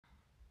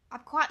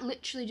I've quite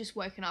literally just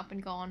woken up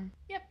and gone,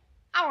 yep,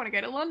 I want to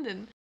go to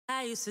London.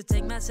 I used to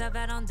take myself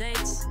out on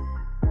dates.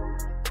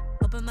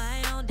 Open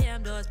my own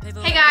damn doors, pay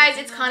for Hey guys,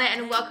 it's Conagh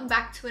and welcome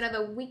back to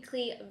another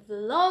weekly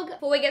vlog.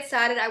 Before we get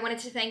started, I wanted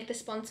to thank the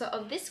sponsor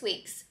of this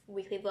week's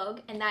weekly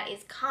vlog, and that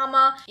is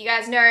Karma. You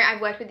guys know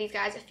I've worked with these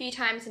guys a few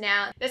times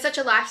now. They're such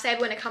a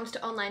lifesaver when it comes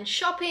to online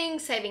shopping,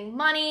 saving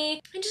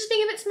money, and just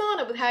being a bit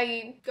smarter with how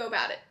you go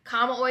about it.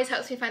 Karma always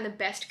helps me find the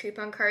best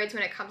coupon codes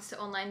when it comes to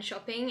online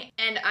shopping,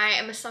 and I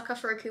am a sucker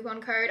for a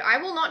coupon code. I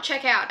will not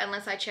check out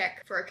unless I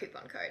check for a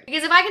coupon code,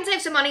 because if I can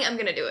save some money, I'm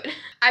gonna do it.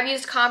 I've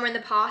used Karma in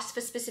the past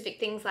for specific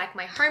things like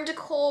my home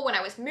decor when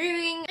I was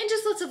moving, and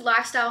just lots of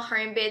lifestyle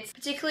home bits,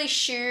 particularly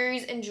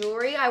shoes and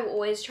jewelry. I will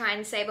always try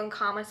and save on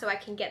Karma so I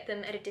can get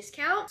them at a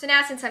discount. So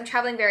now, since I'm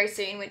traveling very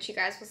soon, which you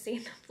guys will see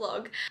in the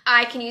vlog,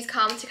 I can use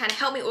Karma to kind of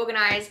help me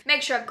organize,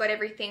 make sure I've got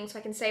everything so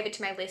I can save it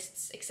to my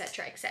lists,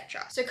 etc,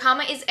 etc. So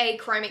Karma is a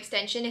Chrome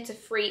extension. It's a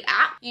free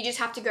app. You just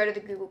have to go to the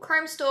Google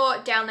Chrome store,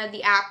 download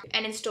the app,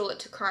 and install it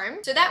to Chrome.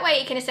 So that way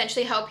it can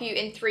essentially help you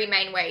in three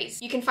main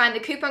ways. You can find the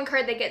coupon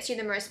code that gets you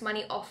the most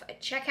money off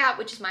at checkout,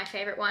 which is my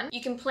favorite one.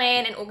 You can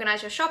plan and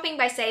organize your shopping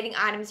by saving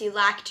items you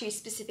like to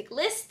specific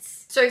lists.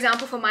 So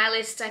example, for my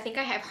list, I think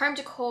I have home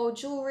decor,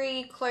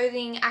 jewelry,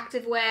 clothing,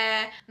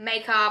 activewear,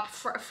 makeup,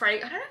 I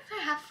don't know if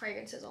I have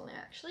fragrances on there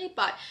actually,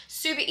 but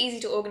super easy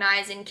to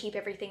organize and keep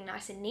everything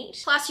nice and neat.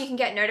 Plus you can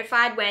get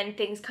notified when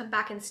things come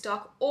back in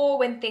stock or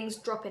when things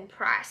drop in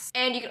price.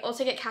 And you can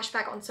also get cash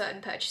back on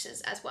certain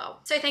purchases as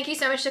well. So thank you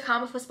so much to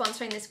Karma for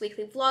sponsoring this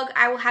weekly vlog.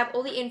 I will have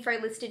all the info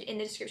listed in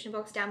the description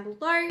box down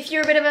below. If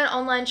you're a bit of an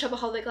online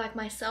shopaholic like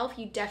myself,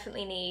 you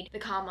definitely need the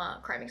Karma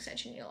Chrome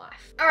extension in your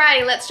life.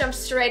 Alrighty, let's jump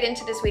straight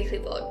into this weekly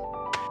vlog.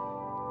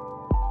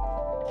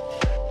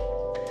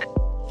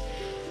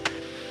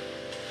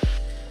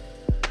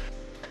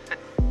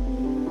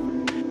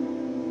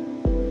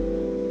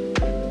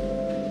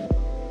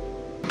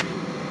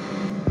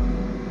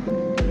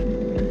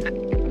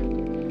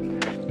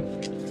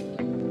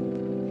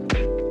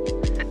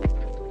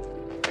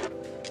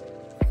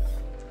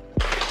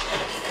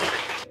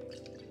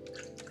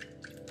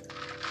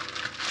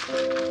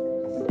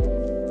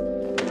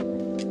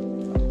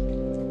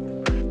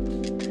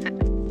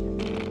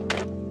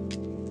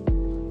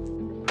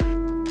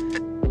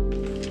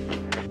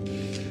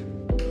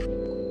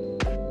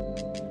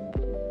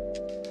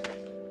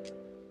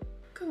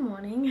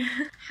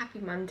 Happy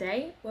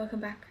Monday. Welcome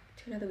back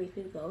to another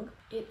weekly vlog.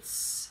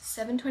 It's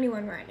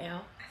 7:21 right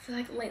now. I feel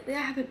like lately I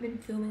haven't been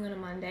filming on a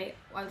Monday.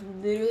 I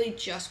literally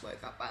just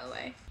woke up, by the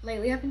way.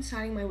 Lately I've been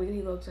starting my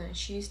weekly vlogs on a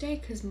Tuesday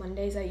because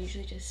Mondays I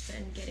usually just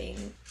spend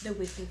getting the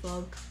weekly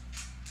vlog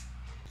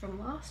from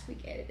last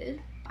week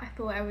edited. I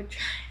thought I would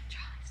try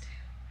and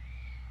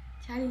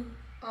stay. Chatty.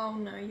 Oh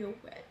no, you're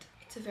wet.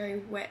 It's a very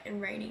wet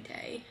and rainy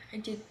day. I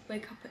did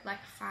wake up at like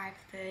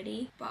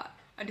 5:30, but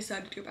I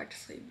decided to go back to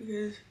sleep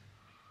because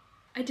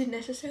I didn't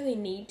necessarily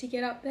need to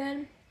get up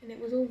then, and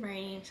it was all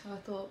raining, so I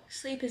thought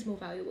sleep is more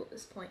valuable at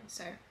this point,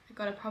 so I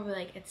got it probably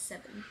like at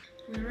 7.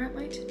 I'm gonna write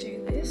my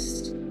to-do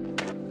list.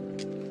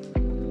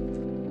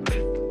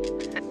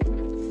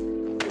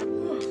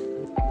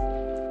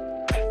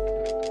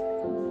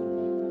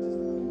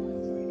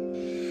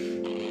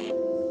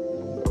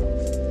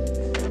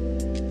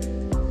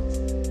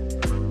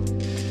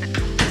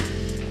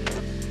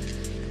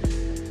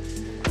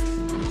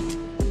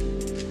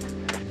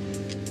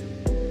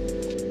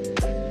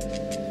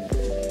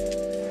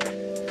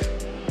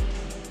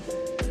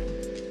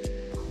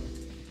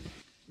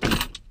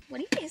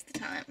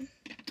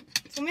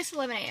 Almost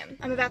 11 AM.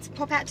 I'm about to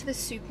pop out to the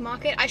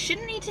supermarket. I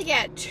shouldn't need to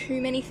get too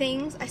many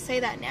things. I say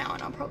that now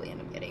and I'll probably end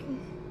up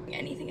getting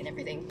anything and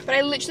everything. But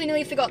I literally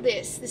nearly forgot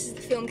this. This is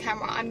the film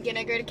camera. I'm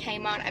gonna go to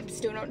Kmart. I'm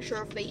still not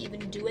sure if they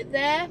even do it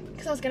there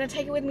because I was gonna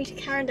take it with me to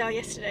Carindale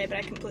yesterday, but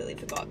I completely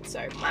forgot.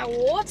 So my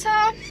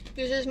water.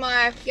 This is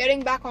my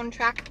getting back on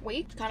track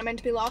week. It's kind of meant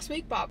to be last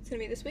week, but it's gonna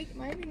be this week in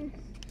my opinion.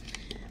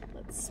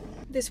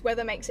 This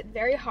weather makes it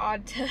very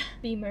hard to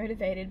be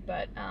motivated,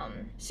 but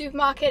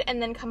supermarket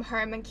and then come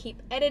home and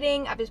keep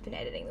editing. I've just been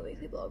editing the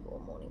weekly vlog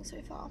all morning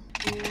so far.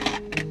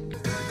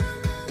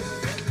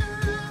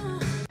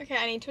 Okay,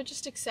 I need to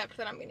just accept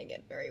that I'm gonna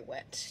get very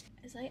wet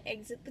as I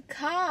exit the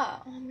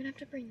car. Oh, I'm gonna have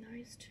to bring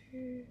those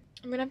too.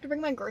 I'm gonna have to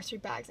bring my grocery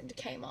bags into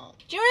Kmart.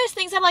 Do you know those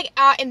things that like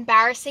are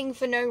embarrassing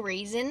for no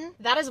reason?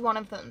 That is one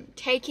of them.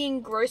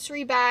 Taking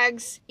grocery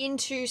bags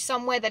into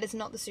somewhere that is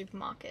not the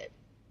supermarket.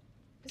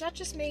 Is that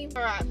just me?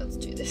 All right, let's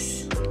do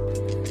this.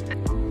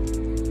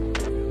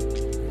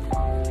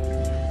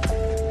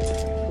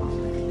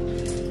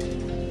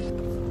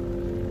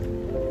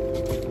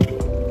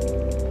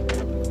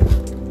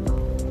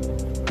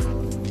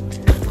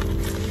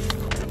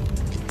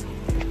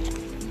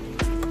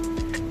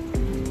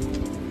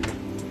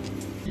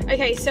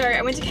 Okay, so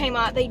I went to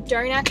Kmart.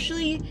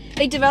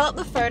 They develop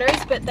the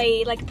photos, but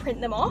they like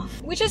print them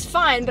off, which is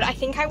fine, but I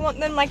think I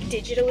want them like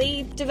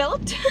digitally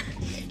developed.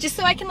 Just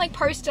so I can like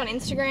post on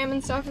Instagram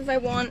and stuff if I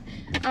want,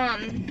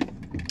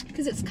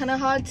 because it's kind of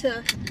hard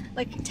to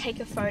like take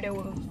a photo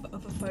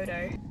of a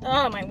photo.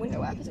 Oh, my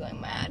window app is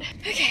going mad.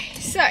 Okay,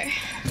 So,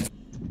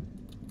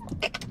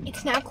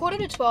 it's now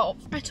 11:45.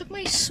 I took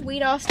my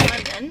sweet ass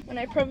time then, when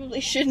I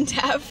probably shouldn't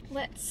have.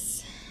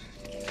 Let's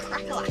get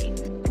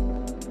crack-a-lacking.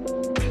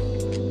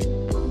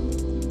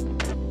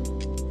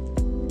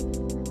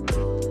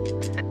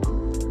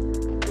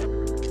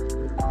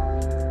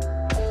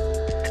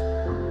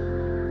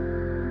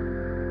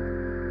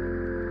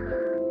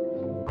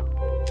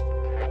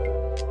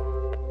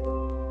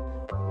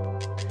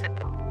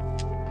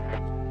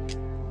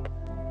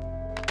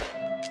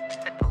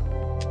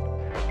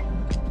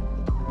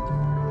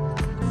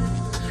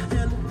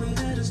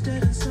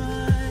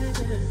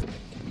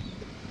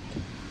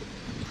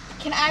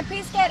 Can I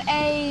please get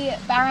a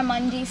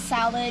barramundi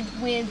salad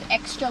with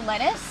extra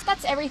lettuce?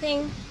 That's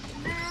everything.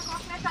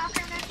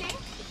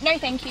 No,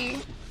 thank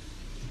you.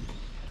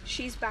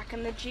 She's back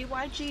in the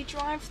GYG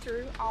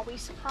drive-thru. Are we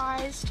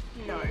surprised?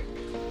 No. I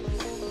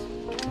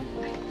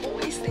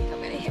always think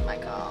I'm gonna hit my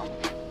car.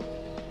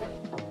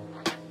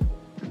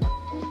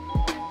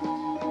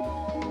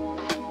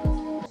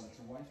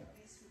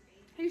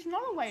 He's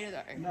not a waiter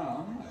though. No,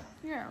 I'm not.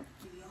 Yeah.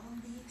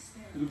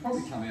 It'll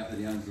probably come out that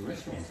he owns the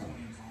restaurant or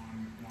something.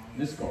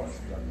 This guy's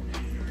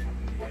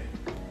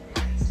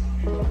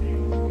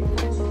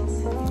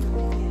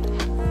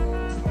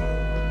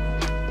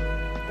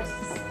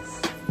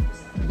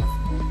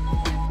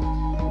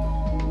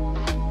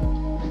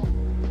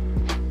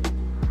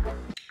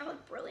I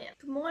look brilliant.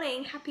 Good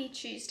morning, happy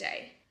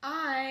Tuesday.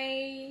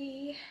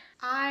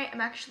 I am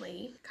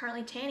actually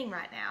currently tanning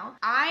right now.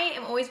 I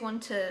am always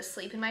one to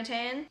sleep in my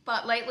tan,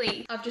 but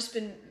lately I've just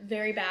been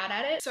very bad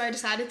at it. So I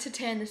decided to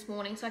tan this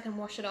morning so I can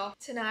wash it off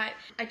tonight.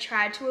 I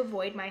tried to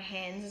avoid my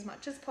hands as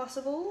much as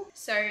possible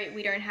so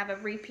we don't have a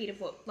repeat of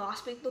what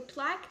last week looked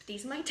like.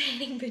 These are my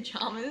tanning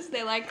pajamas.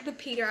 They're like the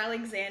Peter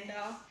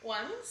Alexander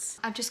ones.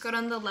 I've just got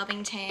on the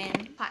Loving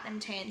Tan, Platinum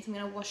Tan, so I'm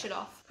gonna wash it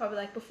off probably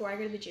like before I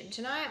go to the gym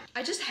tonight.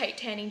 I just hate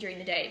tanning during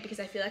the day because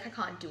I feel like I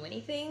can't do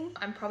anything.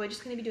 I'm probably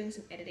just gonna be doing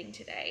some editing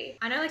today.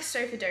 I know like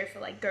Sofa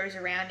Dofa like goes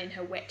around in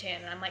her wet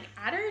tan and I'm like,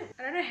 I don't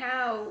know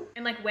how,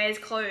 and like wears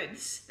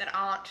clothes that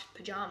aren't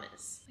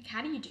pajamas. Like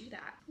how do you do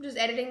that? I'm just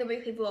editing the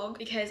weekly vlog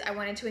because I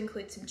wanted to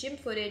include some gym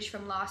footage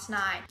from last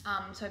night.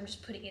 So I'm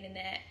just putting it in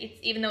there. It's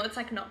even though it's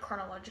like not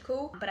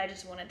chronological, but I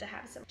just wanted to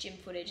have some gym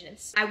footage, and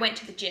I went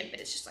to the gym, but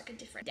it's just like a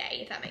different day,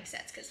 if that makes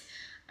sense, because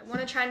I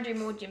want to try and do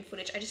more gym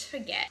footage. I just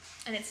forget,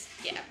 and it's,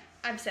 yeah,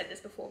 I've said this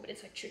before, but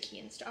it's like tricky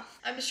and stuff.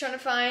 I'm just trying to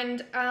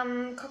find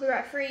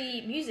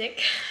copyright-free music,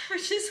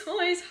 which is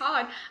always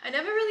hard. I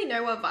never really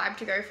know what vibe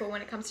to go for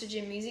when it comes to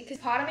gym music,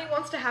 because part of me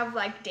wants to have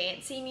like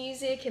dancey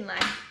music and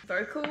like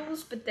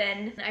vocals, but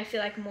then I feel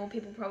like more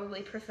people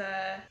probably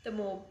prefer the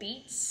more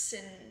beats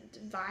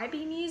and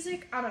vibey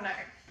music. I don't know.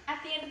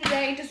 At the end of the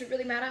day, does it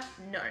really matter?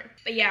 No.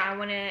 But yeah, I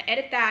want to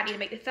edit that. I need to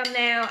make the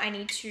thumbnail. I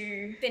need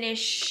to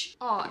finish.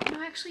 Oh,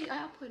 no, actually, I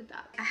uploaded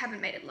that. I haven't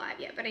made it live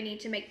yet, but I need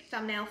to make the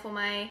thumbnail for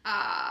my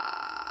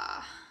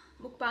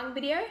mukbang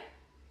video.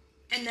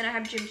 And then I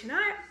have gym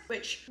tonight,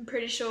 which I'm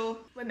pretty sure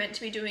we're meant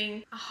to be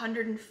doing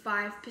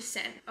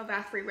 105% of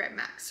our 3 rep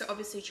max. So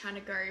obviously trying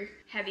to go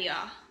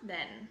heavier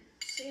than,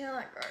 see how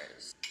that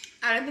goes.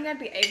 I don't think I'd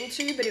be able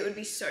to, but it would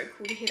be so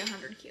cool to hit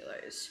 100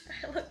 kilos.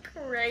 I look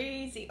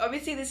crazy.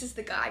 Obviously this is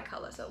the guy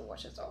color, so it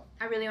washes off.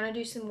 I really want to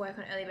do some work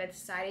on Early Bird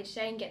Society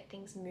today and get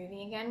things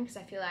moving again, because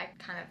I feel like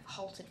kind of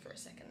halted for a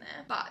second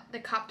there. But the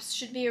cups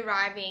should be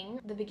arriving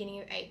the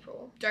beginning of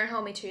April. Don't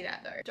hold me to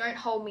that though. Don't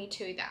hold me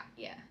to that.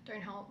 Yeah,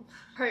 don't hold.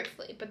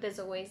 Hopefully, but there's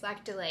always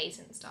like delays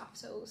and stuff,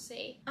 so we'll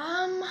see.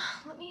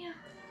 Let me,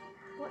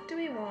 what do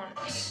we want?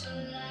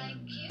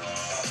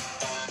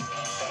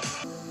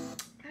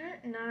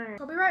 No.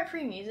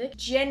 Copyright-free music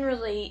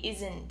generally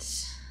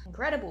isn't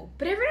incredible,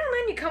 but every now and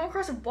then you come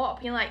across a bop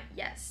and you're like,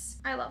 yes,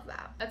 I love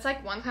that. That's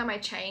like one time I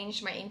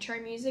changed my intro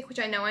music, which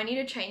I know I need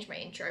to change my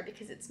intro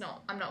because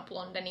I'm not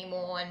blonde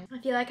anymore, and I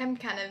feel like I'm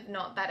kind of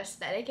not that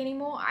aesthetic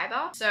anymore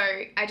either, so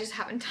I just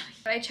haven't done it.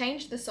 But I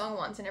changed the song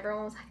once and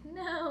everyone was like,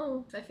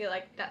 no. So I feel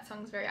like that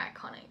song's very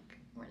iconic.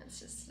 When it's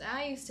just,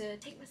 I used to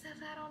take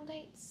myself out on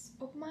dates.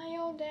 Open my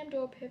old damn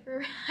door,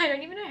 Pepper. I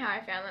don't even know how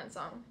I found that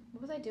song.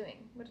 What was I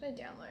doing? What did I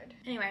download?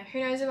 Anyway,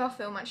 who knows if I'll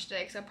film much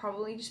today, because I'll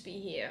probably just be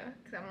here,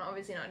 because I'm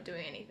obviously not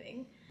doing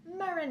anything.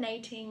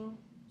 Marinating,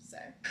 so.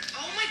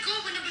 Oh my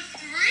god, we're number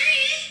 3?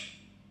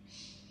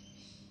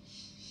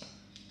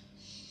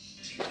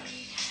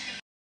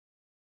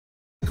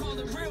 Call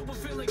it real, but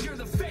feel like you're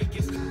the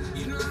fakest.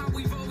 You know how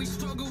we've always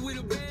struggled with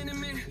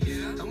abandonment?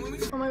 Yeah. And when we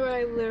Oh my god,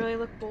 I literally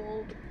look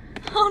bald.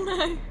 Oh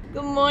no.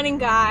 Good morning,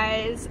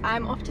 guys.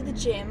 I'm off to the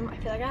gym. I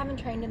feel like I haven't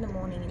trained in the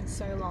morning in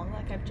so long.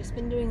 Like I've just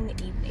been doing the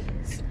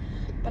evenings.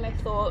 But I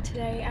thought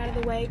today out of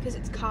the way because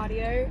it's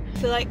cardio. I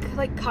feel like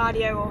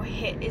cardio or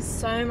HIIT is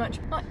so much,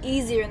 not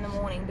easier in the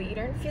morning, but you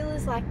don't feel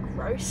as like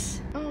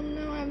gross. Oh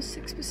no, I have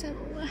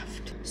 6%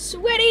 left.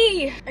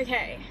 Sweaty!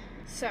 Okay.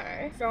 So,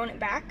 throwing it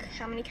back,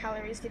 how many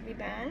calories did we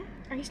burn?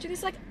 I used to do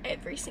this like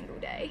every single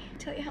day.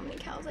 Tell you how many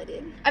calories I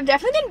did. I've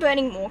definitely been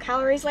burning more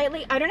calories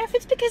lately. I don't know if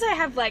it's because I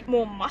have like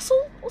more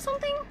muscle or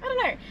something. I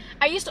don't know.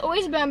 I used to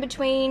always burn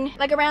between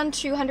like around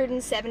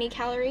 270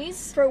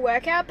 calories for a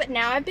workout, but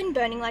now I've been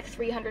burning like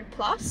 300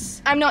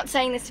 plus. I'm not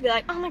saying this to be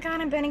like, oh my god,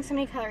 I'm burning so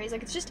many calories.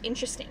 Like, it's just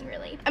interesting,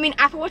 really. I mean,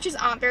 Apple Watches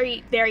aren't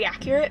very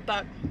accurate,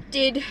 but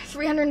did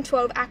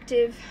 312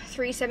 active,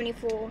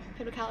 374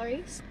 total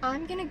calories.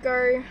 I'm gonna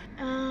go,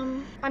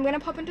 I'm gonna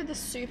pop into the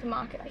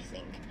supermarket, I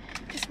think.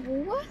 Does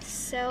Woolworths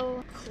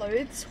sell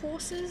clothes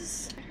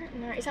horses? I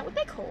don't know. Is that what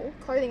they call?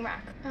 Clothing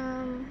rack.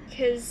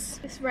 Because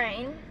this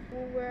rain,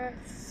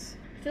 Woolworths,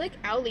 I feel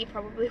like Aldi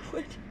probably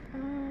would.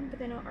 But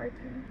they're not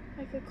open.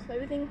 Like a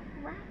clothing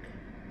rack?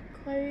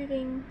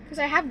 Clothing. Because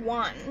I have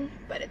one,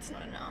 but it's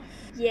not enough.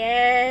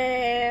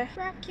 Yeah.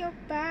 Rock your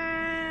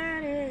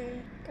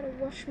body. Gotta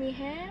wash me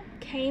hair.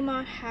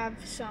 Kmart have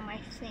some, I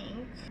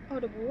think. Oh,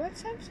 do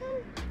Woolworths have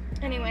some?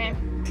 Anyway.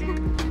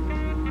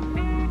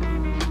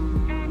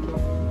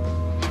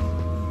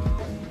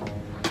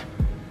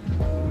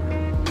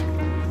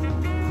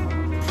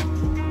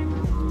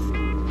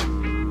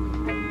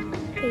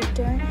 They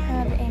don't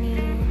have any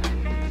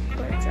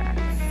clothes racks.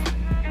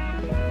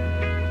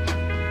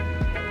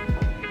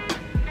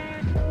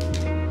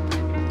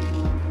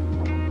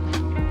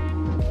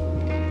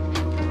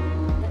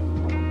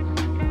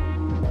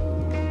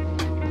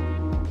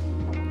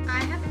 I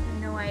have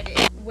no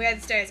idea where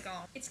this day is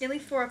gone. It's nearly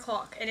 4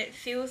 o'clock and it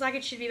feels like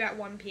it should be about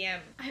 1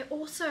 p.m.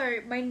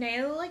 My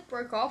nail like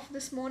broke off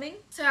this morning,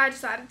 so I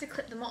decided to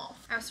clip them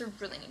off. I also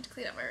really need to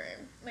clean up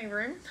my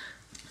room.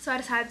 So I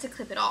decided to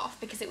clip it off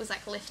because it was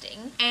like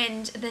lifting,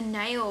 and the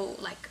nail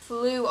like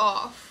flew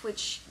off,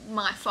 which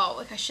my fault,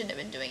 like I shouldn't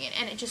have been doing it,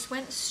 and it just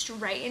went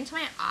straight into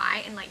my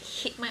eye and like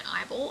hit my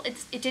eyeball.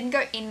 It didn't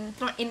go in, it's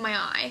not in my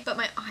eye, but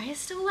my eye is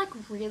still like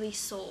really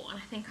sore, and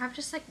I think I've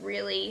just like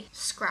really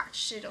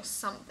scratched it or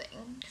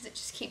something, because it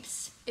just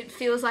keeps, it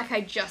feels like I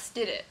just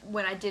did it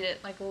when I did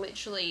it like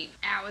literally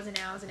hours and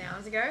hours and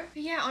hours ago.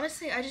 But yeah,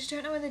 honestly, I just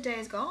don't know where the day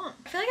is gone.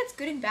 I feel like it's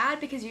good and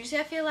bad, because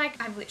usually I feel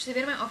like I've literally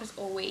been in my office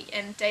all week,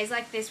 and days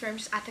like this where I'm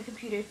just at the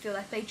computer feel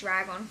like they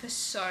drag on for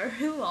so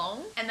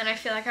long, and then I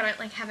feel like I don't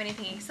like have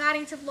anything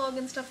exciting to vlog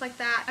and stuff like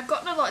that. I've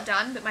gotten a lot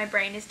done, but my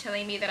brain is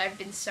telling me that I've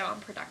been so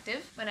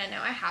unproductive when I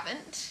know I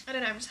haven't. I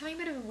don't know, I'm just having a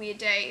bit of a weird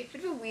day, a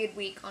bit of a weird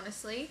week,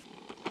 honestly.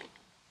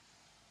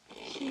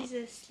 She's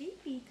a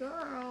sleepy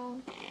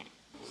girl.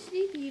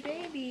 Sleepy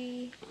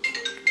baby.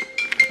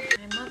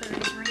 My mother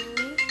is ringing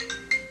me.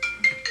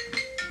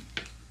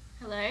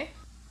 Hello?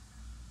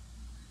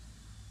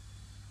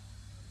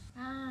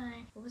 Hi.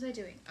 What was I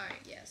doing? Oh,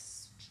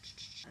 yes.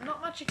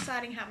 Not much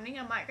exciting happening.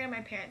 I might go to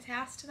my parents'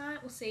 house tonight.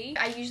 We'll see.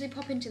 I usually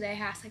pop into their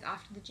house like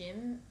after the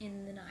gym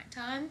in the night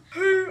time.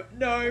 Who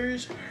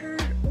knows? Oh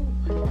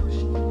my gosh.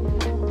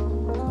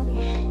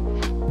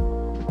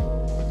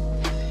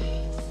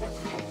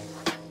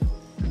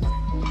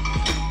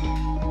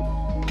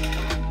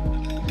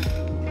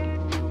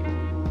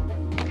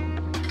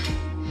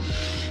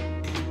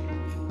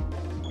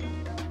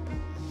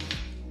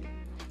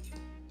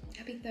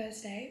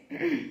 Thursday.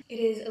 It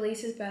is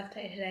Elisa's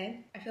birthday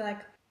today. I feel like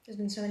there's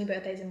been so many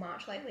birthdays in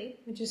March lately,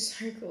 which is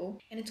so cool.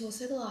 And it's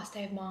also the last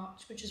day of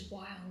March, which is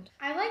wild.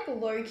 I like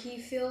low-key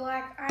feel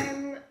like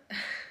I'm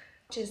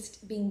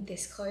just being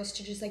this close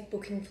to just like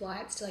booking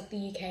flights to like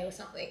the UK or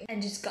something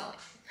and just going.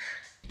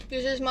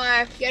 This is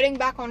my getting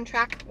back on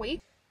track week.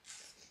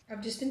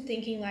 I've just been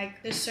thinking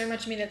like there's so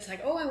much of me that's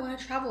like, oh, I want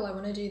to travel, I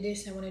want to do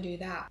this, I want to do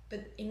that.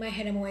 But in my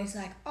head I'm always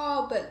like,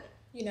 oh, but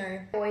you know,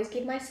 I always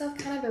give myself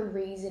kind of a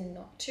reason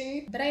not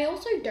to, but I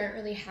also don't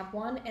really have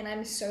one, and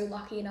I'm so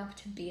lucky enough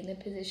to be in the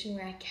position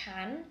where I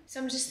can.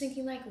 So I'm just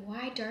thinking like,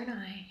 why don't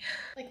I?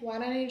 Like, why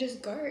don't I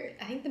just go?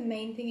 I think the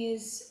main thing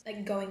is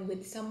like going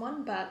with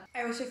someone, but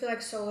I also feel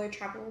like solo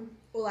travel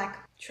or like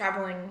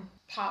traveling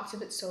parts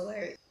of it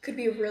solo could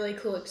be a really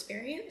cool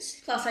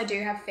experience. Plus I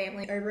do have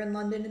family over in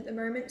London at the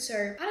moment,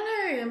 so I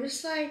don't know, I'm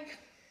just like,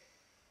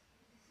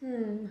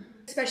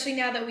 especially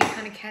now that we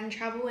kind of can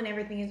travel and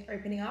everything is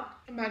opening up.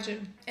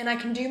 Imagine. And I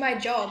can do my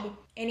job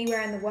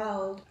anywhere in the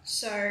world.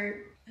 So,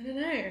 I don't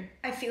know.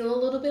 I feel a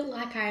little bit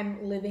like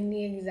I'm living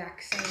the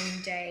exact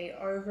same day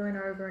over and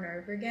over and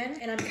over again.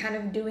 And I'm kind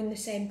of doing the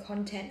same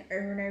content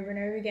over and over and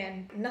over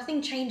again.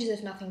 Nothing changes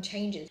if nothing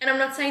changes. And I'm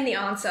not saying the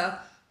answer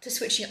to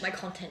switching up my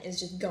content is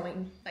just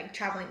going, like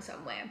traveling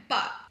somewhere.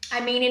 But I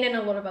mean it in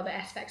a lot of other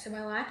aspects of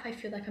my life. I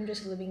feel like I'm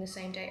just living the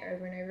same day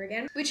over and over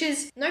again, which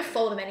is no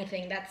fault of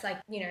anything. That's like,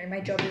 you know, my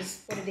job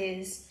is what it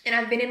is. And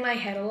I've been in my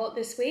head a lot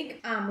this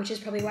week, which is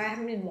probably why I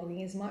haven't been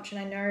vlogging as much.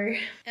 And I know,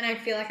 and I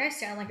feel like I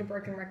sound like a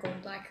broken record,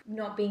 like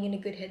not being in a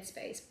good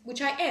headspace,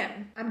 which I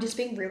am. I'm just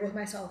being real with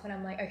myself and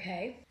I'm like,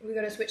 okay, we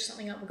got to switch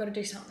something up. We got to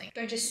do something.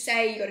 Don't just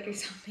say you got to do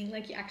something,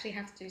 like you actually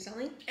have to do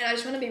something. And I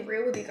just want to be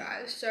real with you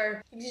guys.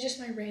 So these are just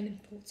my random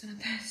thoughts on a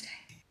Thursday.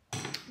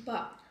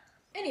 But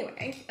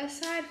anyway,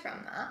 aside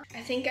from that,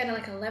 I think at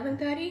like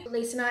 11:30,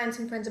 Lisa and I and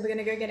some friends are going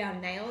to go get our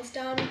nails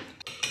done,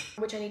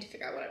 which I need to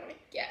figure out what I want to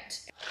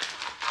get.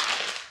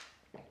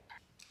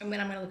 And then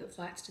I'm gonna look at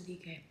flights to the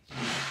UK.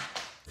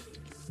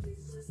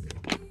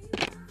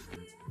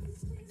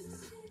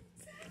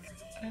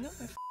 I don't know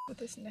if I with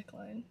this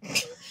neckline.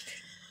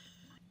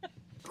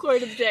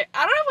 Quote of the day.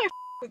 I don't know if I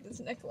with this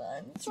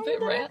neckline. It's a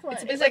bit round.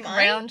 It's a bit like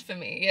round for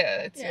me.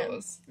 Yeah, it's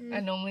yours. I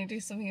normally do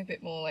something a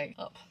bit more like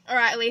up.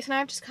 Alright, Elise and I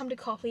have just come to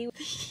coffee.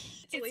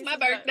 It's my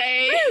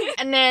birthday.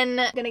 And then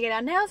gonna get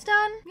our nails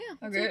done. Yeah.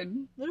 Oh,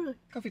 good. Literally.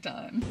 Coffee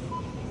time.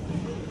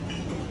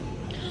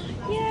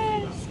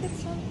 Yes,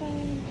 it's so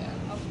fun. Yeah.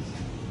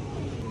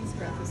 This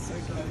graph is so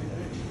good.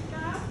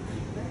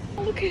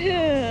 Oh, look at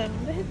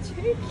him. They're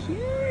too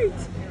cute.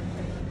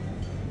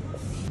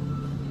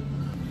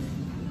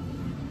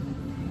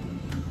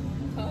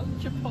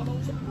 Chipotle.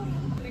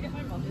 I'm gonna get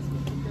my mum this for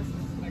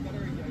Christmas and I got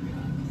her a yoga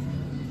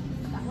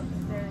mat. That looks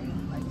very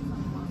like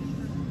fun.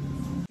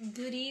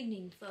 Good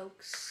evening,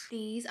 folks.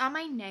 These are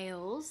my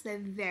nails. They're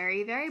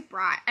very, very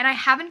bright. And I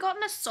haven't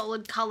gotten a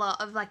solid color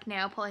of like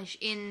nail polish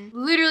in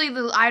literally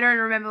I don't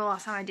remember the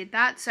last time I did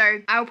that. So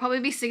I'll probably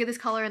be sick of this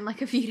color in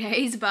like a few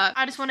days, but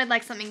I just wanted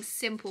like something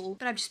simple.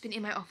 But I've just been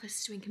in my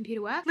office doing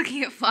computer work,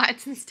 looking at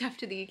flights and stuff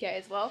to the UK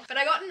as well. But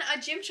I got a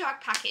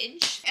GYMSHARK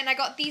package and I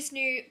got these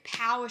new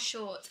power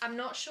shorts. I'm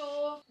not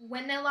sure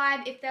when they're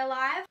live, if they're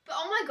live, but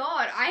oh my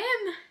God, I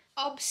am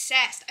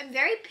obsessed. I'm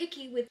very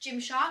picky with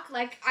GYMSHARK.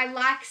 Like I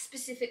like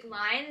specific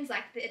lines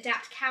like the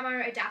Adapt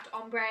Camo, Adapt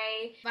Ombre,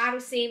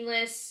 Vital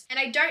Seamless, and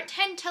I don't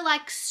tend to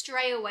like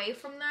stray away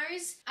from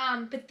those.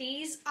 But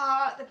these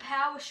are the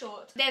power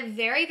shorts. They're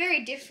very,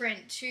 very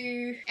different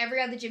to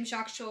every other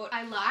GYMSHARK short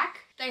I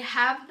like. They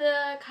have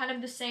the kind of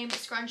the same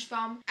scrunch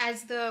bum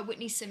as the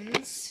Whitney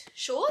Simmons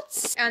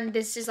shorts. And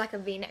this is like a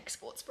V-neck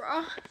sports bra.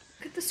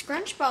 Look at the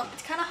scrunch bum.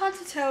 It's kind of hard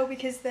to tell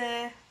because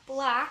they're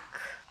black.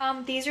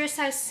 These are a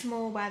size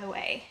small, by the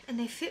way, and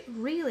they fit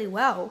really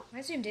well. I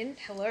zoomed in.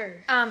 Hello.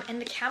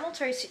 And the camel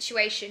toe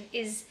situation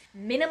is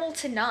minimal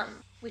to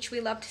none, which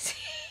we love to see.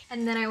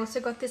 And then I also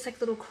got this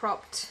like little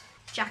cropped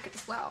jacket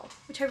as well,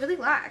 which I really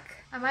like.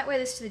 I might wear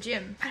this to the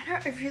gym. I don't know,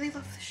 I really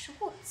love the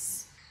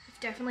shorts. I've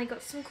definitely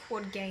got some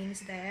quad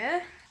gains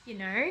there, you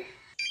know.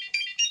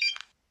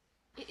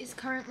 It is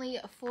currently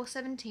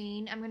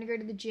 4:17. I'm gonna go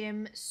to the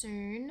gym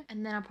soon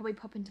and then I'll probably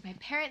pop into my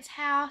parents'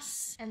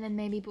 house and then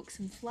maybe book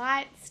some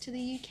flights to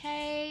the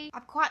UK.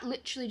 I've quite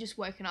literally just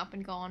woken up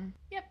and gone,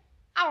 yep,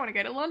 I wanna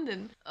go to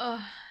London.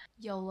 Ugh,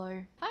 YOLO.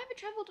 Have I ever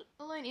travelled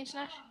alone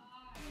internationally?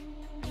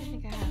 I don't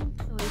think I have.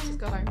 At least just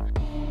go home.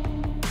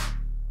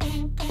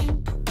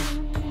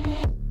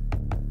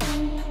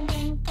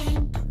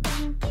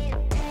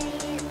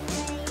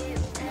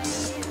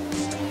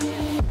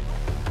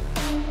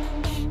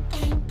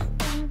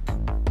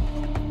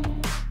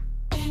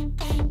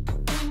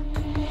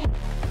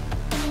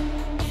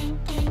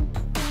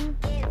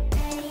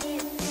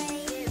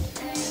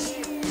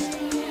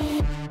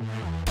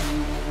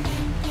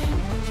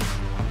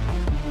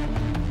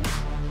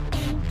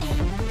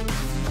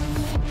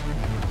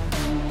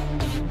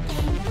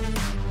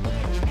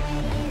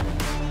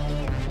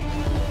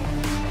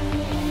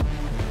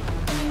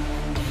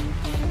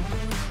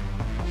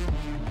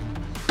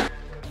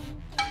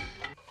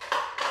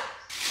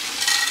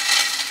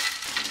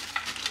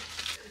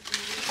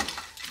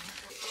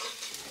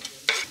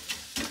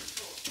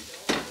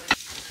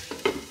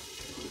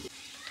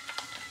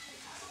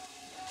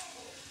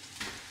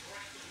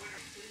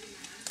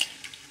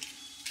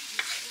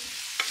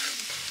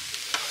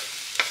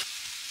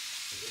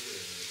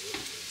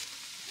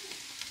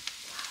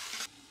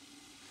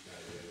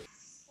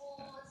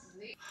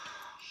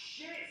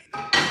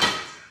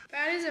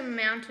 That is a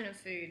mountain of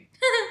food.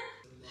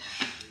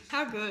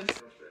 How good.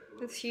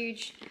 That's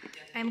huge.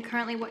 I'm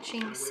currently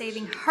watching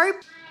Saving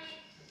Hope.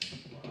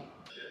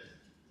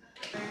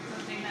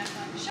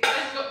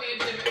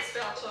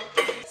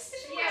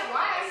 Yeah,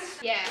 why?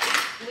 Yeah,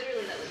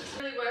 literally that looks.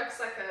 It really works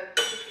like a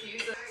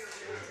diffuser.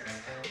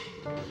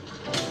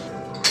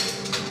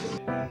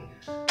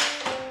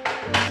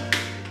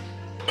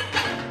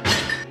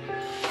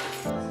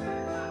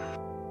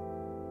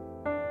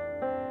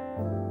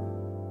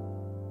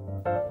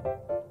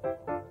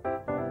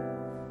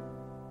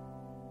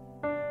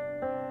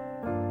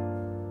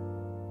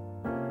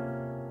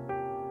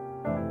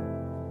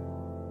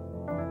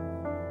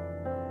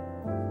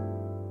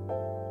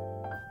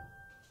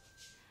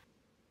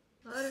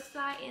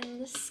 Butterfly in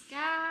the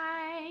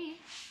sky.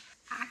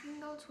 I can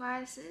go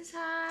twice as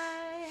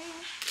high.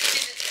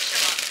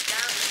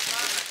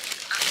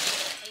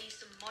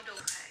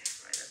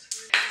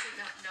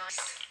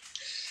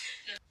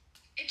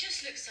 It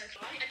just looks so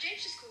fly. And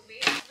James just called me.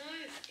 No,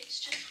 it's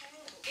just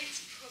horrible.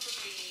 It's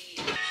probably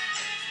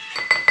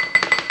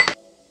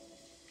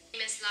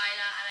Miss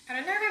Lila. I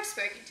don't know if I've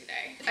spoken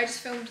today. I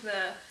just filmed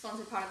the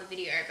sponsored part of the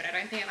video, but I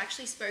don't think I've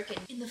actually spoken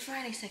in the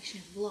Friday section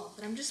of the vlog.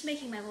 But I'm just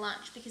making my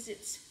lunch because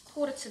it's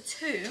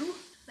 1:45.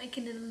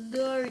 making a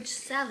large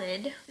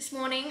salad. This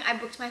morning I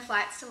booked my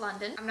flights to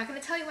London. I'm not going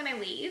to tell you when I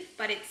leave,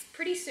 but it's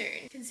pretty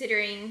soon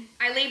considering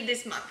I leave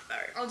this month though.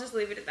 I'll just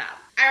leave it at that.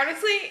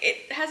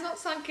 It has not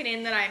sunken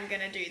in that I'm going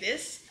to do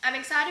this. I'm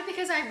excited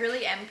because I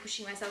really am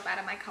pushing myself out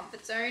of my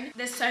comfort zone.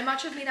 There's so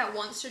much of me that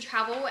wants to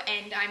travel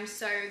and I'm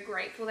so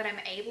grateful that I'm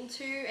able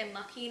to and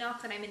lucky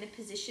enough that I'm in a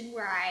position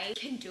where I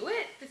can do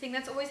it. The thing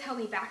that's always held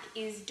me back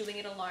is doing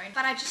it alone.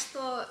 But I just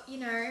thought, you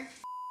know,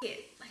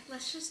 like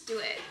let's just do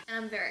it,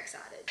 and I'm very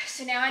excited.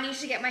 So now I need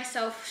to get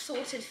myself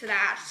sorted for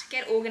that,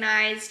 get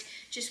organized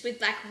just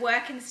with like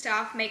work and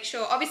stuff, make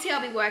sure, obviously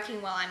I'll be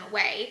working while I'm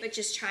away, but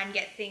just try and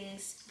get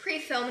things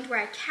pre-filmed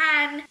where I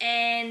can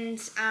and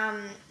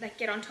like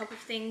get on top of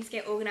things,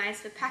 get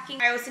organized for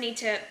packing. I also need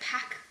to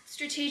pack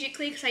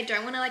strategically because I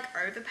don't want to like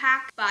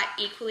overpack, but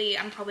equally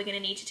I'm probably going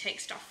to need to take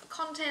stuff for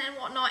content and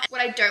whatnot.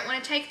 What I don't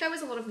want to take though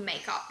is a lot of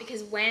makeup,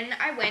 because when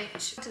I went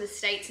to the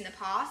States in the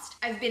past,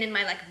 I've been in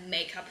my like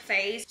makeup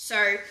phase,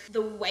 so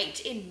the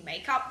weight in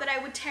makeup that I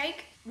would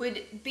take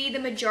would be the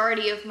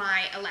majority of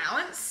my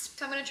allowance.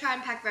 So I'm going to try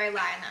and pack very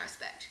light in that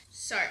respect.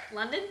 So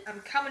London,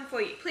 I'm coming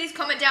for you. Please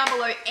comment down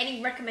below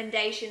any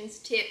recommendations,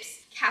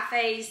 tips,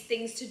 cafes,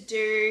 things to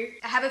do.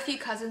 I have a few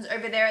cousins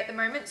over there at the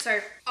moment, so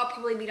I'll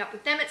probably meet up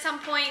with them at some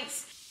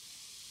points.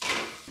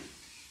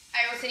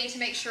 I also need to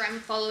make sure I'm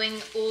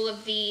following all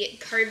of the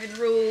COVID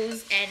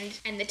rules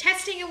and the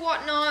testing and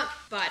whatnot,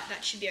 but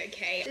that should be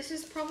okay. This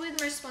is probably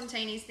the most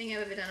spontaneous thing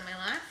I've ever done in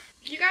my life.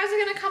 You guys are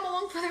gonna come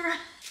along for the ride.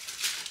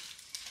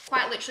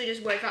 Quite literally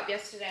just woke up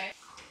yesterday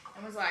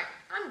and was like,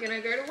 I'm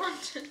gonna go to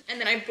London. And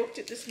then I booked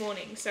it this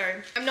morning. So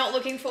I'm not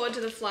looking forward to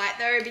the flight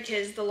though,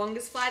 because the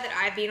longest flight that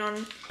I've been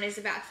on is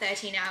about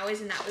 13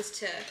 hours and that was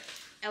to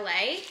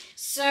LA.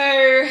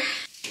 So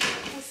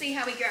we'll see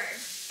how we go.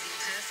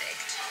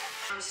 Perfect.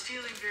 I was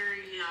feeling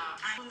very,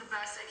 I'm the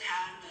best I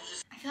can.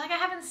 I feel like I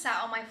haven't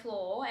sat on my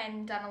floor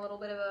and done a little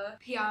bit of a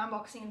PR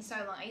unboxing in so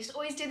long. I used to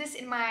always do this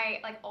in my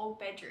like old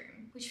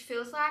bedroom, which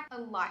feels like a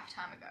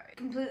lifetime ago.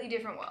 Completely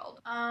different world.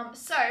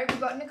 So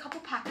we've gotten a couple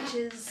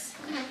packages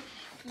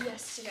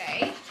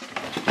yesterday.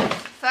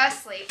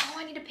 Firstly, oh,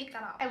 I need to pick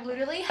that up. I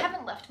literally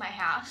haven't left my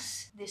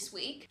house this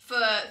week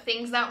for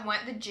things that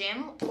weren't the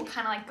gym or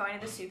kind of like going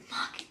to the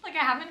supermarket. Like I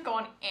haven't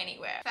gone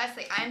anywhere.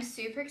 Firstly, I'm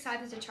super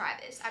excited to try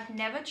this. I've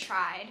never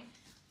tried,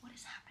 what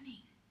is happening?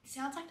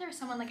 Sounds like there's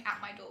someone like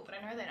at my door, but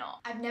I know they're not.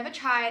 I've never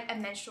tried a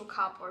menstrual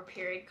cup or a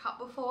period cup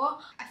before.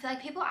 I feel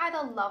like people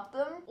either love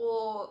them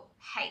or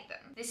hate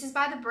them. This is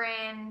by the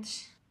brand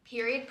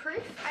Period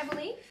Proof, I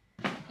believe.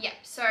 Yep,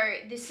 so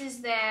this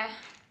is their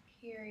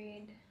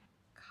period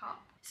cup.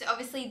 So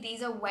obviously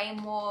these are way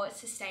more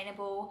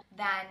sustainable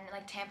than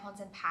like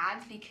tampons and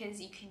pads,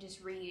 because you can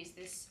just reuse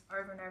this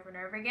over and over and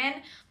over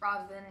again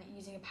rather than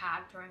using a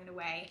pad, throwing it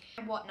away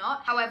and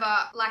whatnot. However,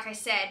 like I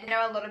said, I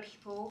know a lot of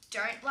people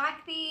don't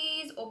like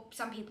these, or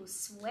some people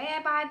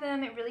swear by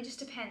them. It really just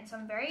depends. So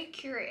I'm very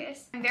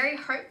curious. I'm very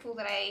hopeful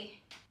that I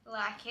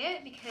like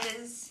it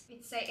because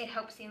it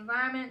helps the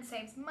environment,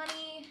 saves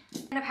money,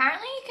 and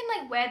apparently you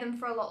can like wear them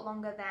for a lot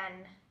longer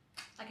than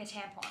like a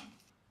tampon.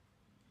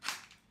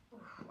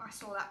 I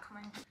saw that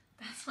coming.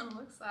 That's what it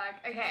looks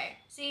like. Okay,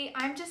 see,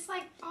 I'm just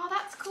like, oh,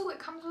 that's cool. It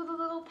comes with a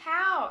little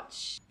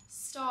pouch.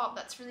 Stop,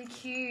 that's really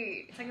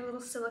cute. It's like a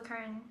little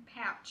silicone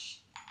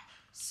pouch.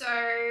 So,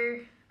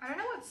 I don't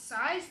know what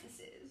size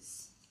this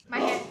is. My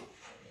head.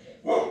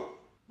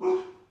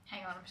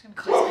 Hang on, I'm just gonna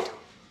close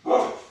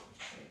my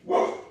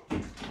door.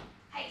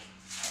 Hey.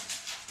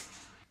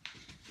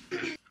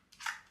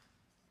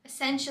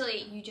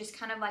 Essentially, you just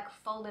kind of like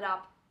fold it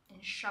up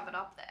and shove it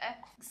up there.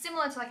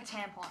 Similar to like a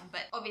tampon,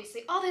 but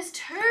obviously, oh, there's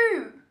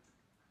two.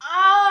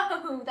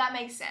 Oh, that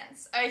makes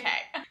sense.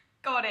 Okay,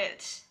 got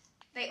it.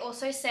 They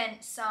also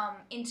sent some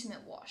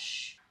intimate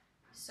wash.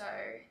 So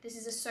this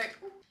is a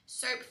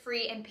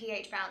soap-free and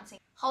pH balancing.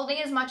 Holding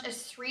as much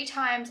as 3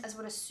 times as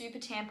what a super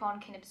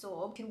tampon can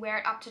absorb. You can wear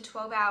it up to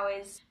 12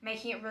 hours,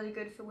 making it really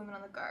good for women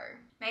on the go.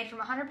 Made from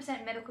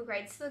 100% medical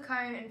grade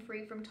silicone and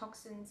free from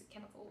toxins,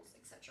 chemicals,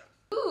 etc.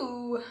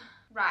 Ooh,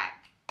 right.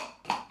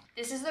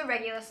 This is the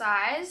regular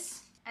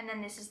size, and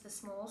then this is the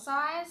small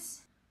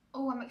size.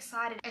 Oh, I'm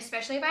excited.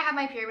 Especially if I have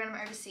my period when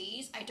I'm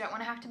overseas. I don't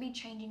want to have to be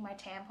changing my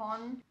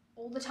tampon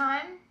all the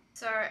time.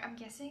 So I'm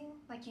guessing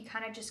like you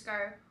kind of just go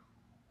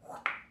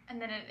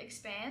and then it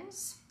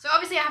expands. So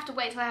obviously I have to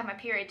wait till I have my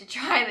period to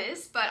try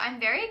this, but I'm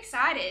very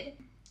excited.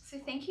 So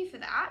thank you for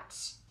that.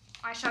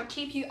 I shall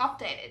keep you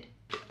updated.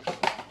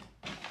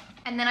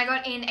 And then I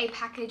got in a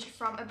package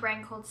from a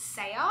brand called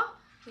Saya,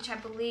 which I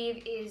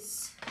believe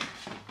is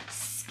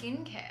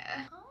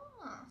skincare.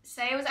 Oh.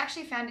 Saya was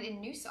actually founded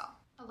in Noosa.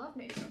 I love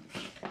Noosa.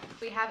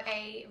 We have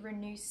a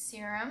Renew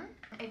serum,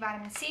 a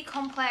vitamin C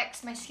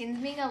complex. My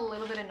skin's being a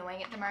little bit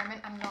annoying at the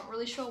moment. I'm not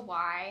really sure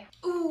why.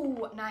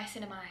 Ooh,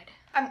 niacinamide.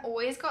 I've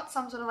always got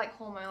some sort of like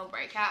hormonal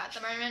breakout at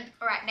the moment.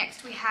 All right,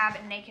 next we have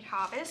Naked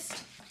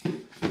Harvest,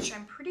 which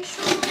I'm pretty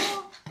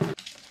sure.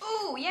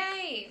 Ooh,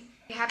 yay.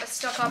 We have a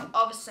stock up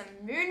of some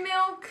moon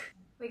milk.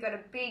 We got a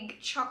big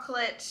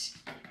chocolate,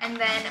 and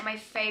then my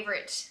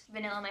favorite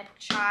vanilla maple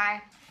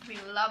chai. We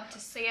love to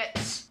see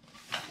it.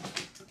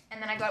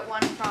 And then I got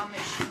one from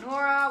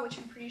Shinora, which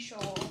I'm pretty sure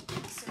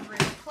is some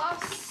Renew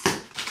Plus.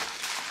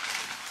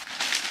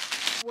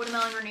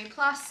 Watermelon Renew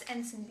Plus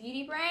and some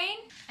Beauty Brain.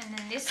 And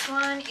then this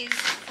one is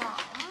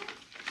from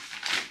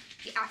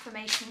the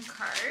Affirmation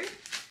Co.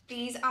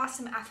 These are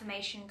some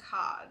affirmation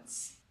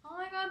cards. Oh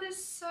my god, they're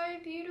so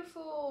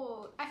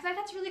beautiful. I feel like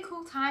that's really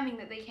cool timing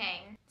that they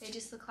came. They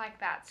just look like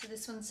that. So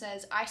this one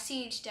says, I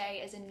see each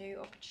day as a new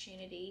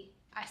opportunity.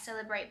 I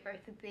celebrate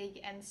both the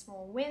big and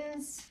small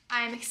wins.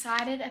 I am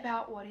excited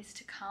about what is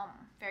to come.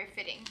 Very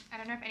fitting. I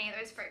don't know if any of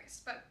those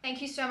focus, but thank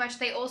you so much.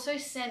 They also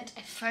sent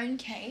a phone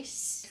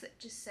case that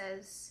just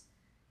says,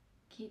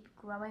 keep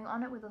growing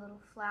on it with a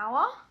little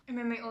flower. And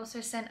then we also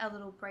sent a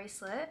little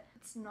bracelet.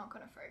 It's not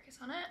gonna focus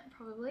on it,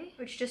 probably.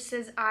 Which just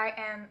says, I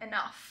am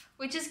enough.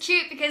 Which is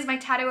cute because my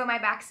tattoo on my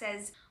back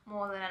says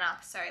more than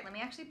enough. So let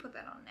me actually put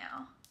that on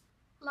now.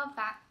 Love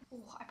that.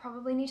 Ooh, I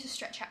probably need to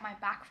stretch out my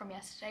back from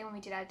yesterday when we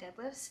did our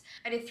deadlifts.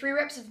 I did 3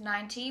 reps of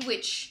 90,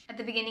 which at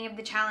the beginning of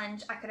the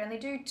challenge, I could only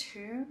do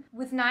 2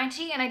 with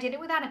 90, and I did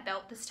it without a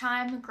belt this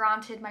time.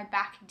 Granted, my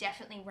back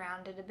definitely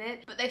rounded a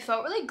bit, but they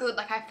felt really good.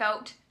 Like, I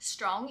felt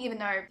strong, even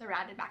though they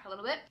rounded back a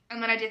little bit.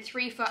 And then I did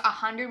 3 for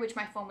 100, which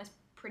my form was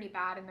pretty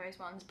bad in those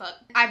ones, but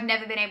I've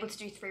never been able to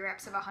do 3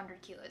 reps of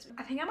 100 kilos.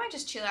 I think I might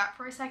just chill out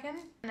for a second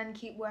and then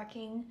keep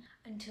working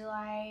until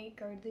I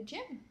go to the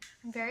gym.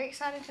 I'm very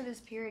excited for this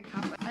period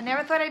cup. I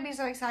never thought I'd be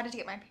so excited to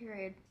get my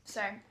period.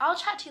 So I'll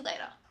chat to you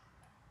later.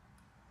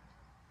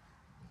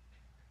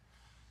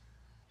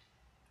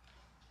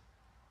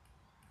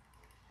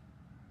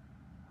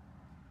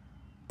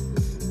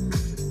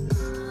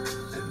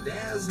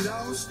 There's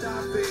no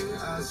stopping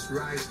us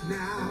right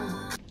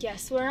now.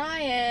 Guess where I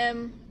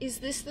am? Is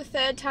this the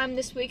 3rd time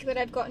this week that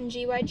I've gotten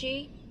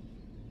GYG?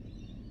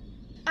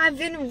 I've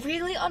been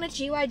really on a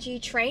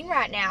GYG train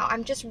right now.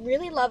 I'm just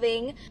really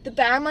loving the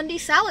barramundi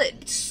salad.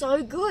 It's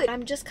so good.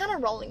 I'm just kind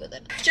of rolling with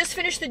it. Just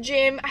finished the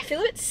gym. I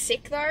feel a bit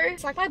sick though.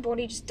 It's like my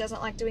body just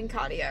doesn't like doing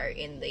cardio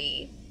in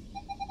the...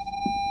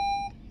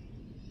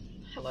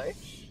 Hello?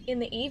 In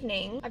the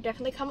evening. I've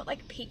definitely come at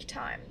like peak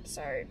time,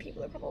 so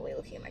people are probably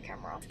looking at my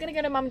camera. I'm gonna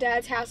go to mum and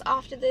dad's house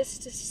after this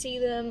to see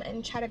them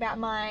and chat about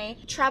my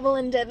travel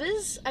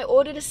endeavors. I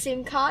ordered a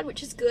SIM card,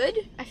 which is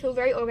good. I feel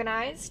very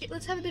organized.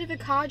 Let's have a bit of a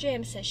car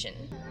jam session.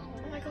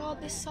 Oh my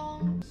god, this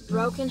song.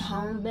 Broken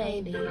home,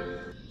 baby.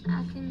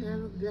 I can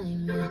never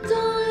blame you.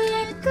 Don't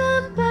let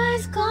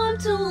goodbyes come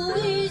too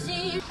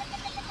easy.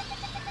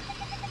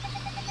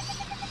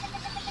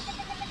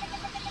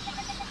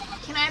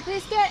 Can I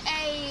please get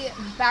a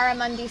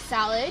barramundi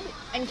salad,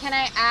 and can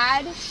I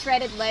add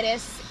shredded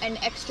lettuce and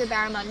extra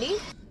barramundi?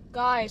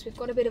 Guys, we've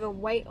got a bit of a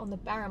weight on the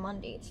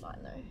barramundi. It's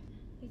fine though.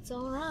 It's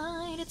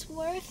alright, it's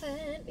worth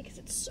it because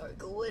it's so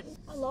good.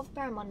 I love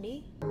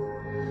barramundi.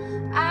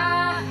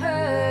 I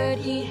heard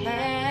he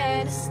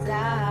had a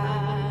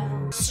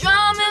style,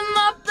 strumming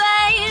my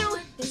pain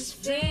with his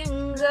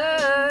fingers.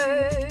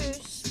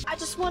 I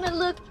just wanna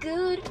look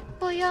good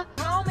for ya.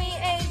 Call me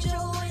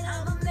angel when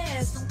I'm a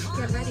mess.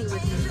 Get ready with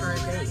me for a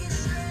date.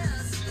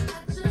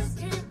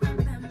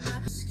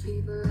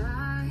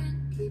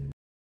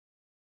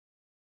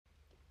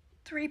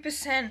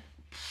 3%.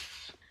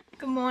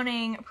 Good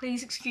morning.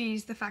 Please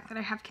excuse the fact that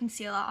I have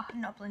concealer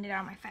not blended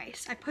out on my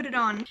face. I put it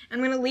on.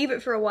 I'm gonna leave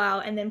it for a while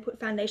and then put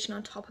foundation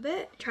on top of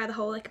it. Try the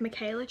whole like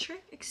Michaela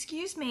trick.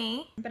 Excuse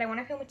me. But I want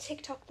to film a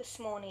TikTok this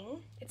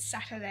morning. It's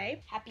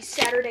Saturday. Happy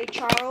Saturday,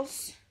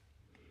 Charles.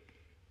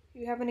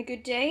 You having a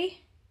good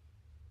day?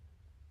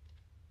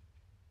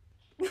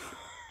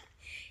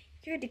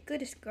 You're the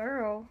goodest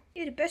girl.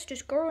 You're the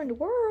bestest girl in the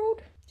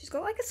world. She's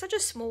got like such a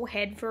small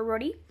head for a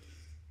Roddy.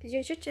 Because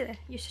you're such a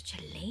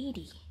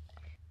lady.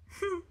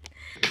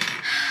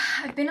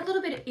 I've been a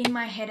little bit in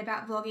my head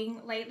about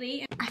vlogging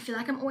lately. I feel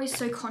like I'm always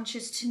so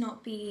conscious to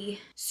not be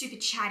super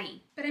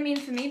chatty. But I mean,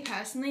 for me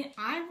personally,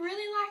 I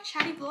really like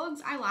chatty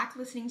vlogs. I like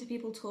listening to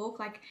people talk.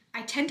 Like,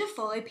 I tend to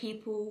follow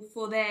people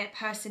for their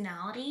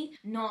personality,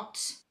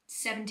 not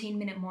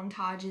 17-minute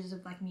montages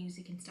of like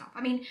music and stuff. I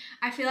mean,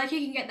 I feel like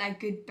you can get that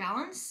good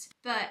balance,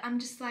 but I'm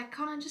just like,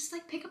 Conagh, just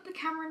like pick up the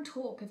camera and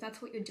talk if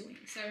that's what you're doing.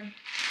 So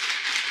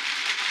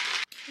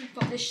I've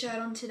got this shirt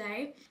on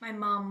today. My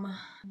mum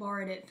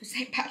borrowed it for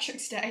St.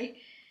 Patrick's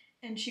Day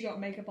and she got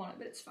makeup on it,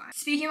 but it's fine.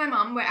 Speaking of my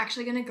mum, we're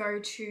actually gonna go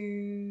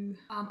to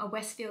a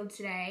Westfield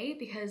today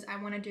because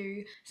I wanna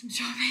do some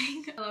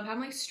shopping. I love how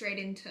I'm like straight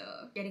into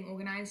getting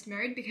organized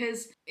mode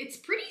because it's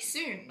pretty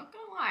soon, not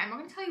gonna lie. I'm not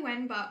gonna tell you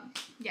when, but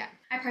yeah.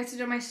 I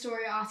posted on my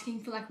story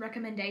asking for like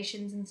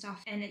recommendations and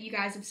stuff, and you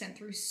guys have sent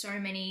through so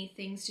many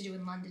things to do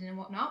in London and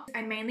whatnot.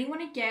 I mainly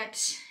wanna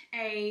get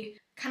a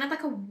kind of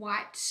like a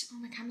white, oh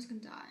my camera's gonna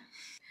die.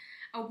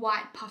 A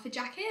white puffer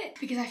jacket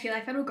because I feel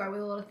like that'll go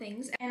with a lot of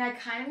things. And I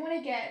kind of want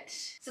to get,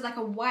 so like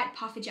a white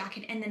puffer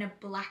jacket and then a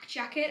black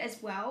jacket as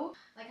well.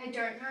 Like, I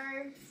don't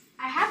know.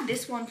 I have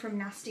this one from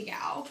Nasty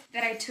Gal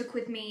that I took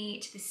with me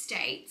to the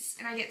States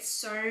and I get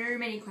so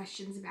many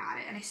questions about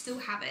it and I still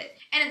have it.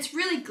 And it's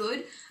really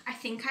good. I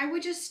think I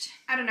would just,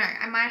 I don't know,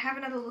 I might have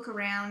another look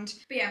around.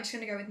 But yeah, I'm just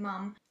going to go with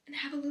mum and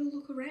have a little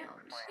look around.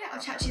 Yeah,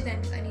 I'll chat to you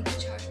then because I need to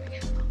charge my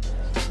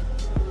camera.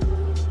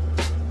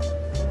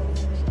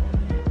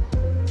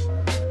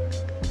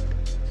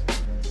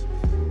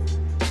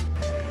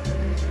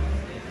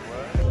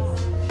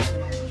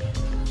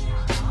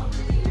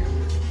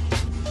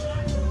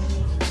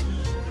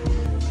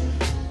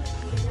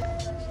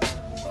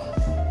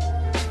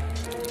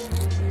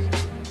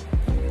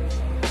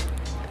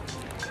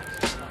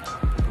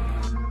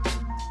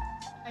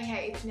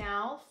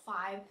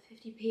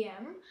 5:50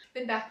 p.m.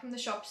 Been back from the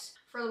shops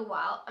for a little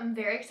while. I'm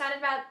very excited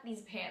about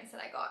these pants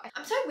that I got.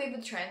 I'm so weird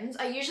with trends.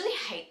 I usually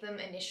hate them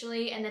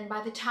initially, and then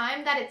by the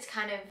time that it's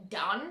kind of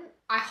done,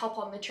 I hop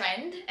on the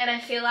trend. And I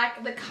feel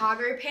like the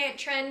cargo pant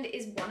trend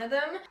is one of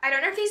them. I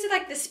don't know if these are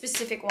like the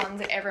specific ones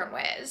that everyone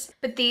wears,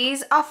 but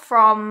these are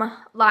from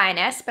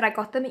Lioness, but I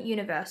got them at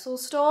Universal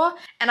store,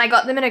 and I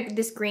got them in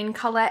this green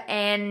color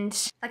and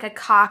like a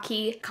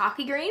khaki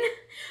green.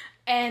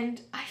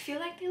 And I feel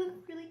like they look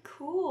really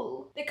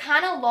cool. They're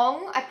kind of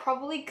long. I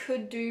probably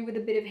could do with a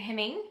bit of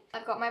hemming.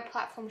 I've got my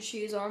platform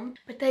shoes on,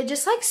 but they're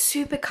just like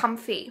super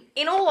comfy.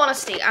 In all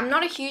honesty, I'm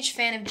not a huge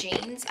fan of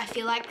jeans. I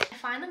feel like I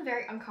find them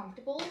very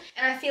uncomfortable,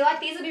 and I feel like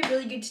these would be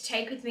really good to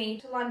take with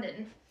me to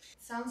London.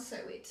 Sounds so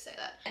weird to say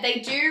that. They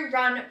do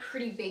run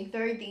pretty big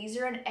though. These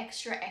are an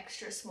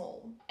extra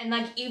small. And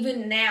like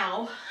even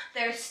now,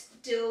 they're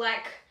still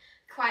like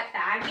quite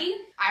baggy.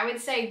 I would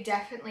say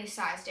definitely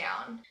size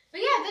down. But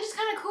yeah, they're just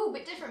kind of cool, a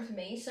bit different for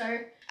me. So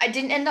I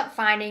didn't end up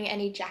finding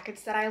any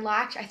jackets that I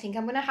liked. I think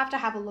I'm gonna have to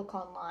have a look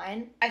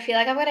online. I feel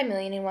like I've got a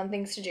million and one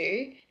things to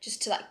do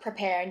just to like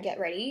prepare and get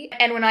ready.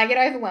 And when I get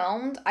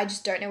overwhelmed, I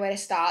just don't know where to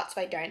start,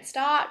 so I don't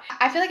start.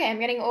 I feel like I am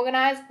getting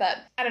organized, but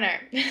I don't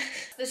know.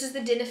 This is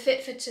the dinner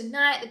fit for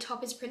tonight. The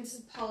top is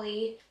Princess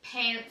Polly,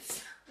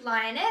 pants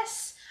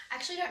Lioness. I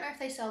actually don't know if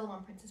they sell them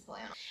on Princess Polly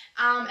or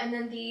not. And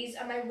then these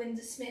are my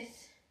Windsor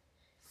Smith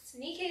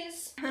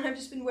sneakers, and I've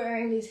just been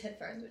wearing these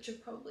headphones, which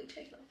have probably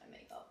taken off my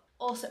makeup.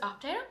 Also,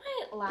 update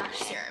on my lash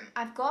serum.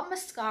 I've got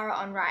mascara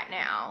on right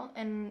now,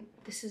 and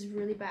this is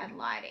really bad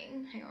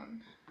lighting. Hang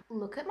on.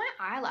 Look at my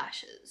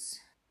eyelashes.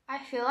 I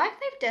feel like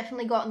they've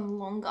definitely gotten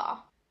longer.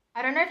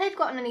 I don't know if they've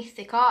gotten any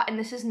thicker, and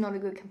this is not a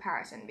good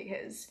comparison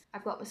because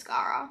I've got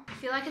mascara. I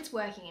feel like it's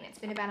working, and it's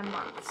been about a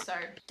month, so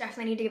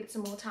definitely need to give it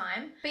some more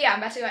time. But yeah, I'm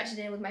about to go out to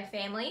dinner with my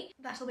family.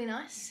 That'll be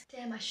nice.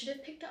 Damn, I should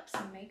have picked up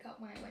some makeup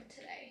when I went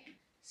today.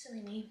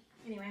 Silly me.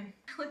 Anyway,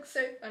 it looks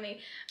so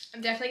funny.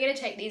 I'm definitely gonna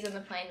take these on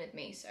the plane with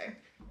me, so.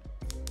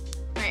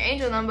 My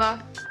angel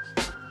number.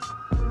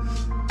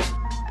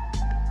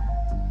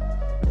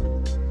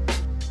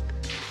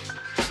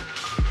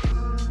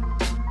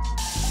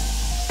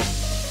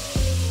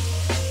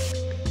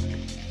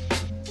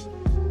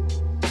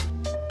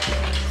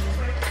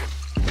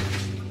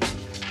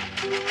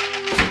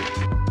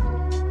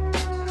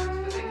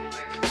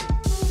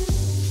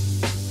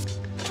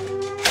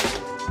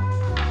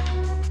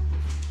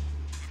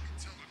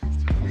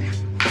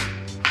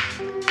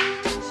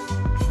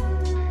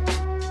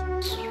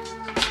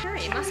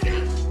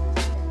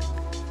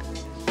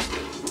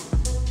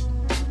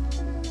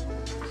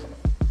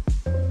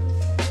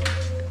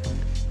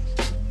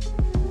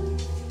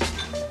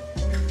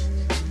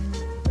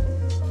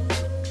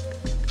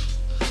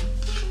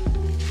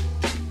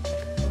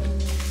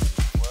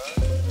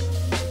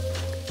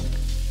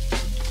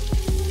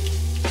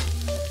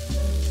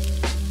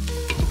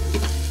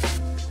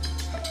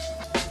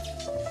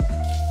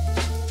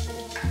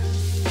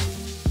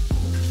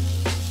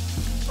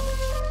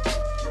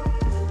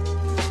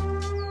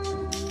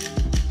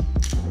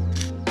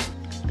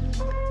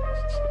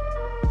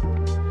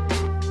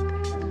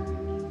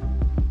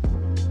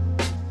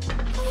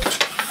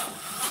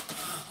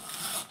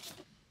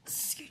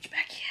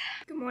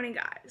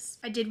 Guys,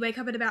 I did wake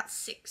up at about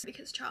 6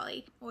 because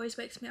Charlie always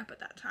wakes me up at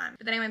that time,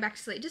 but then I went back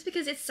to sleep just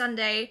because it's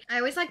Sunday. I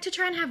always like to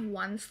try and have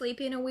one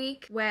sleep in a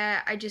week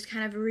where I just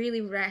kind of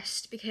really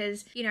rest,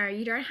 because you know,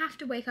 you don't have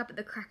to wake up at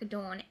the crack of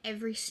dawn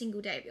every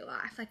single day of your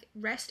life. Like,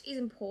 rest is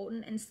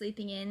important and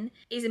sleeping in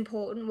is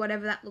important,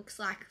 whatever that looks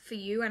like for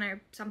you. I know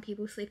some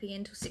people sleeping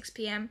in till 6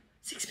 p.m.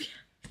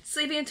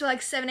 Sleeping until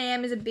like 7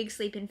 a.m. is a big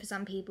sleep in for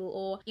some people,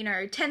 or you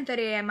know, 10:30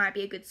 a.m. might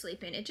be a good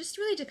sleep in. It just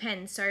really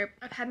depends. So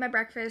I've had my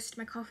breakfast,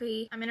 my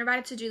coffee. I'm gonna write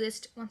a to-do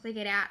list once I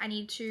get out. I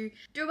need to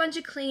do a bunch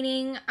of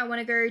cleaning. I want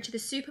to go to the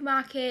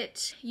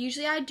supermarket.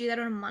 Usually I do that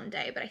on a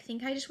Monday, but I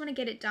think I just want to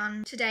get it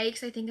done today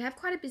because I think I have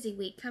quite a busy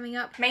week coming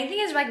up. Main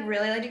thing is like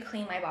really like to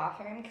clean my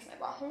bathroom because my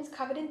bathroom is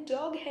covered in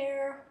dog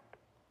hair.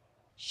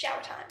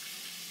 Shower time.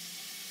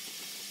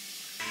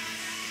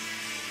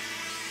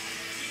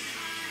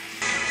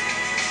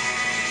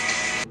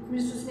 I'm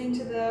just listening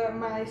to the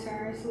Miley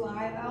Cyrus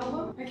live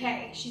album.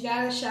 Okay, she's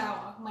out of the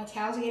shower. My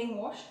towels are getting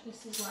washed.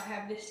 This is why I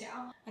have this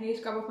towel. I need to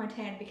scrub off my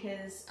tan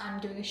because I'm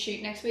doing a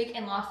shoot next week,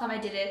 and last time I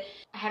did it,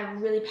 I had a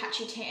really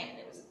patchy tan and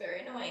it was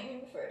very annoying in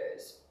the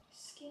photos.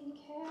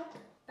 Skincare,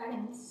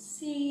 vitamin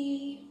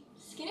C.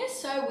 Skin is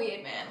so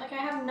weird, man. Like, I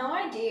have no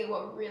idea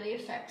what really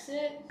affects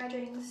it.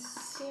 Hydrating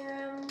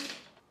serum.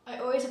 I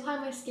always apply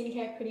my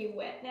skincare pretty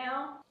wet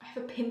now. I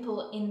have a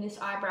pimple in this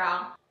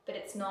eyebrow, but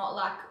it's not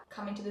like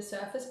coming to the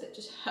surface, but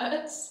just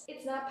hurts.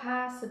 It's not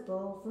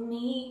possible for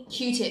me.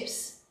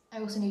 Q-tips. I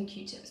also need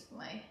Q-tips for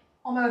my...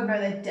 Oh my god, no,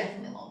 they're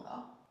definitely longer.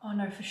 Oh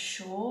no, for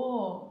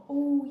sure.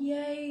 Oh,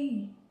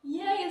 yay.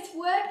 Yay, it's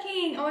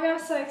working. Oh my god,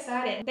 I'm so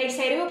excited. They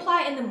say to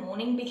apply in the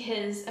morning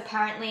because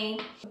apparently,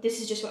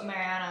 this is just what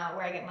Mariana,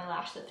 where I get my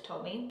lash lift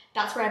told me.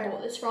 That's where I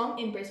bought this from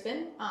in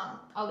Brisbane.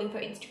 I'll link her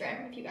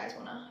Instagram if you guys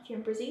wanna, if you're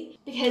in Brizzy.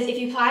 Because if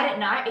you apply it at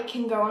night, it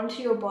can go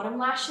onto your bottom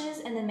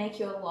lashes and then make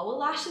your lower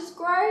lashes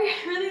grow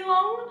really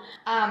long.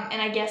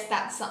 And I guess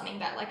that's something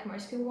that like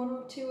most people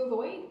want to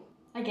avoid,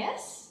 I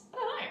guess. I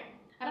don't know.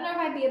 I don't know if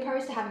I'd be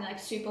opposed to having like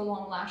super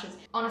long lashes.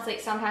 Honestly,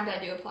 sometimes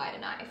I do apply it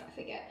at night if I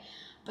forget.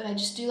 But I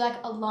just do like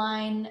a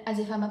line as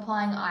if I'm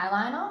applying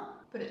eyeliner,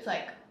 but it's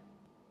like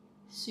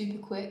super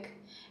quick.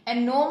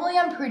 And normally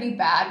I'm pretty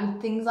bad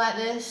with things like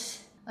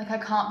this. Like I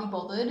can't be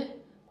bothered.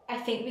 I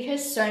think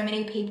because so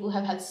many people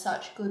have had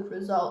such good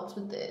results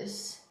with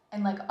this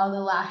and like other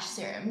lash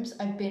serums,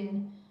 I've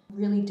been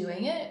really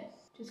doing it.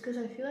 Just because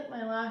I feel like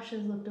my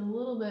lashes looked a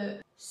little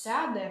bit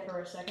sad there for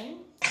a second.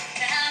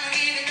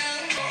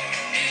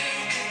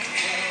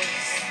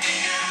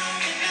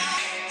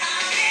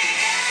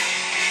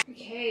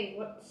 Okay,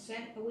 what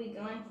scent are we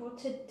going for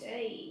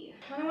today? I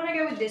kind of want to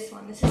go with this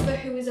one. This is the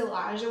Who is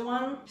Elijah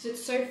one because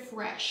it's so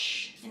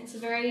fresh and it's a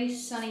very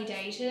sunny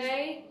day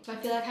today. So I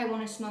feel like I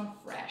want to smell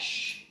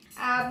fresh.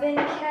 I've been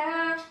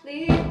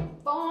California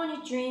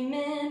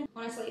dreaming.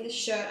 Honestly, this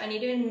shirt, I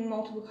need it in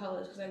multiple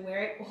colors because I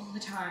wear it all the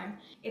time.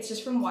 It's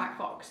just from White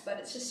Fox, but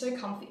it's just so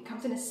comfy. It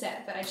comes in a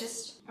set, but I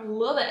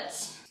love it.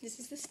 This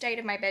is the state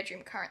of my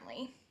bedroom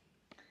currently.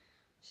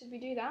 Should we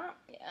do that?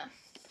 Yeah.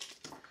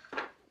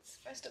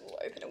 First of all,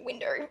 open a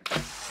window.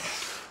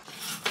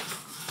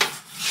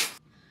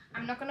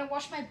 I'm not gonna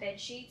wash my bed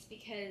sheets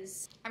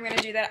because I'm gonna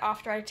do that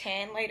after I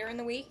tan later in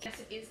the week. Yes,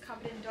 it is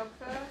covered in dog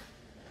fur,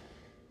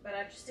 but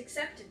I've just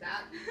accepted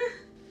that.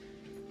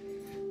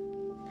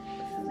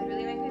 Because I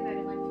really make my bed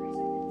in like 3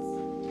 seconds.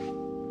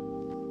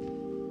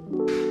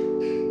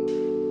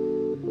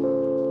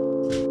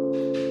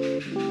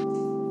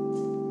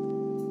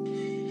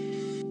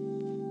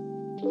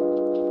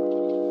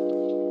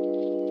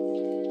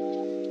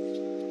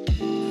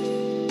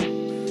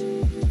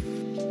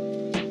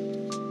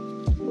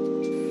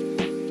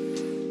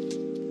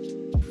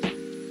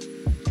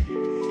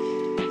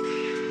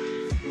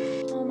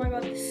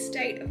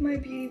 My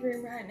beauty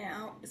room right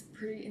now is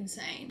pretty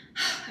insane.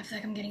 I feel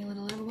like I'm getting a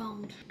little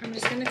overwhelmed. I'm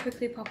just gonna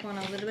quickly pop on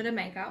a little bit of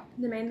makeup.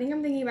 The main thing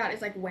I'm thinking about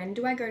is like, when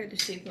do I go to the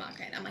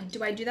supermarket? I'm like,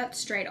 do I do that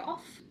straight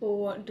off?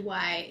 Or do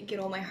I get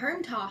all my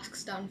home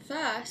tasks done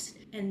first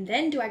and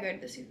then do I go to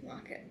the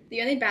supermarket? The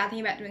only bad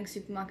thing about doing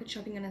supermarket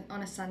shopping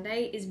on a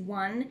Sunday is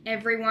one,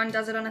 everyone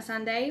does it on a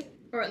Sunday,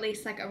 or at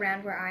least like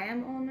around where I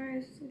am. Oh no,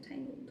 it's all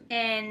tangled.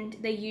 And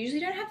they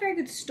usually don't have very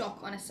good stock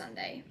on a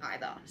Sunday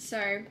either.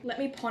 So let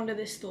me ponder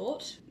this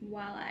thought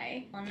while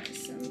I on to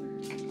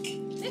some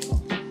makeup.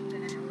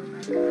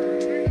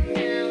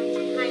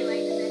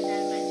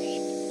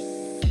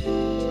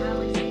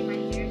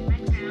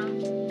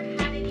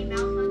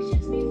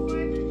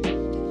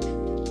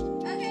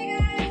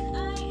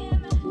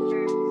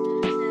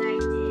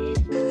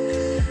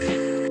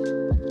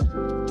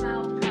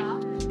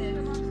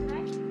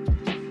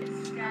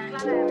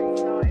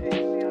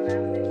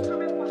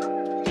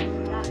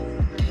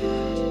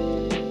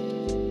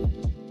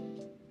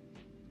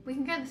 We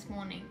can go this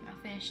morning. I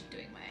finished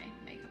doing my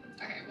makeup.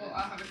 Okay, well,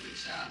 I'll have a quick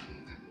shower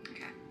and we'll go.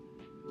 Okay.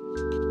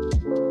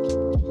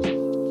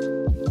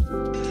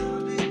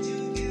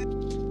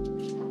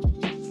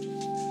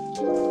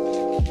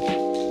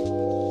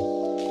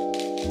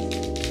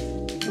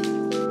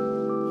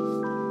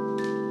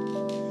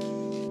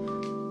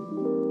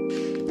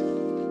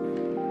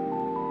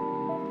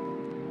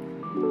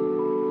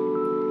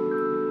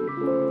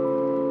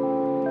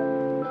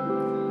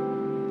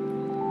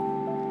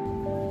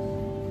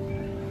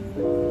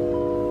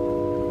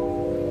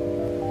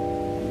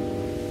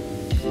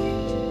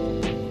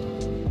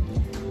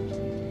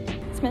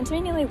 It's meant to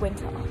be nearly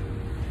winter,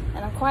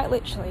 and I'm quite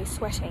literally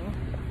sweating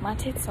my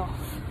tits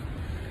off.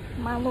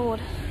 My lord.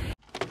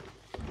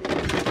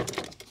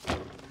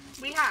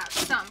 We have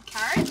some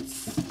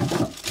carrots.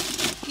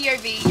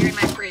 POV, you're in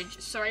my fridge.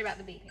 Sorry about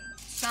the beeping.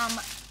 Some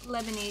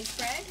Lebanese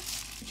bread,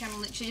 which I'm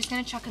literally just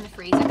going to chuck in the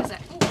freezer because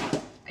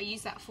I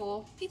use that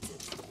for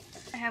pizzas.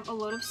 I have a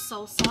lot of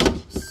salsa,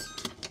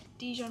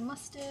 Dijon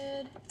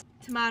mustard,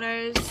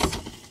 tomatoes,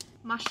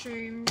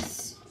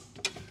 mushrooms,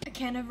 a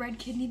can of red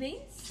kidney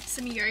beans,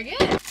 some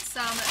yogurt,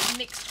 some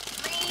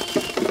mixed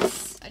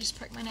greens. I just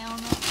poked my nail on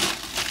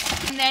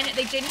that. And then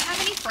they didn't have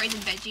any frozen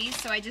veggies,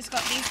 so I just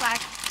got these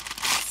like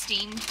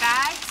steamed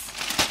bags,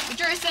 which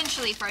are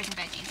essentially frozen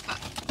veggies, but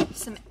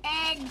some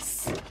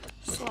eggs,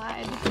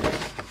 slide.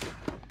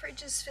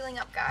 Fridge is filling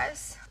up,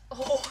 guys.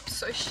 Oh, I'm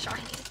so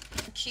shiny.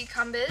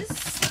 Cucumbers.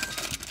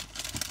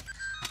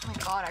 Oh my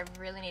god, I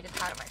really need to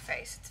powder my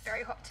face. It's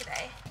very hot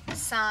today.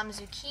 Some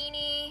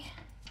zucchini,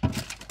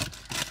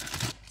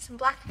 some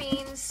black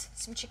beans,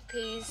 some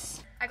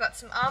chickpeas. I got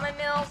some almond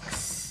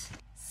milks,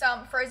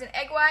 some frozen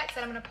egg whites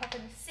that I'm gonna pop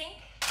in the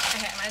sink.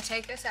 Okay, I'm gonna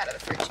take this out of the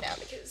fridge now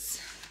because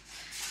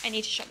I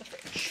need to shut the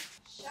fridge.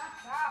 Shut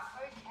up,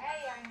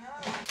 okay, I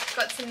know.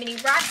 Got some mini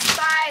rice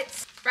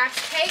bites,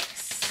 rice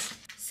cakes,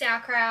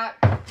 sauerkraut,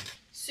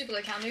 super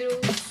low cal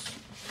noodles.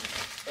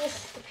 Oh,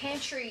 the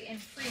pantry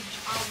and fridge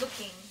are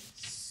looking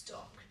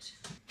stocked.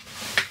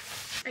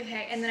 I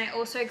Okay, and then I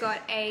also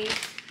got a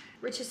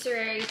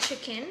rotisserie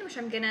chicken, which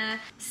I'm gonna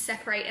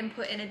separate and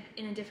put in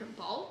a different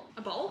bowl,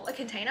 a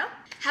container.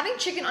 Having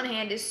chicken on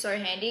hand is so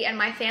handy, and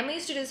my family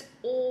used to do this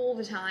all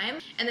the time.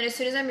 And then as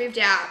soon as I moved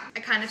out, I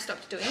kind of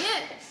stopped doing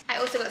it. I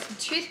also got some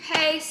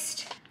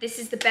toothpaste. This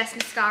is the best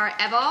mascara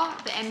ever,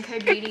 the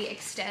MCO Beauty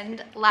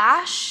Extend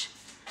Lash.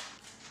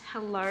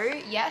 Hello,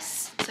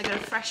 yes. So I got a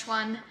fresh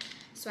one,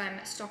 so I'm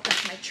stocked up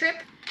for my trip.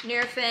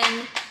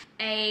 Nurofen,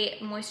 a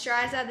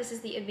moisturizer. This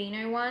is the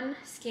Aveeno one,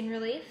 Skin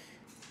Relief.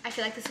 I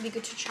feel like this would be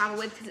good to travel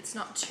with because it's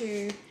not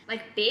too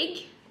like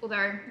big,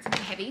 although it's a bit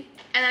heavy.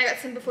 And then I got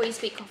some Before You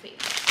Speak coffee.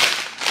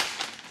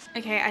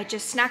 Okay, I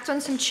just snacked on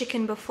some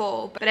chicken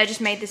before, but I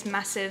just made this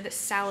massive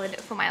salad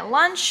for my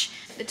lunch.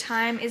 The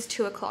time is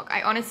 2 o'clock.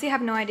 I honestly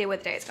have no idea where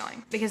the day is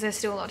going because there's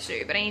still a lot to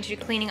do, but I need to do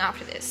cleaning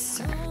after this.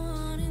 So.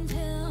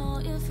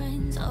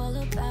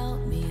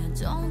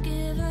 Don't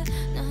give her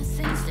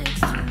nothing sticks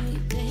to me,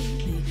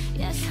 baby.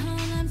 Yes, hon,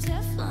 I'm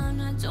Teflon.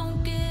 I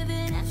don't give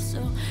an F,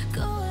 so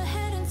go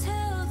ahead and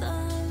tell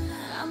them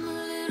I'm a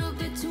little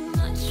bit too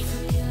much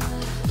for you.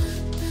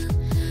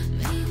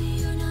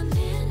 Maybe you're not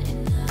man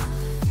enough.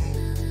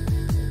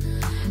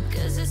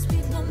 'Cause I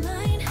speak my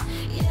mind,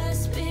 yeah, I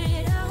spit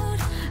it out.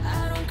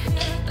 I don't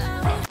care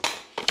about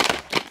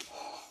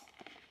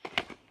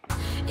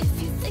if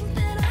you think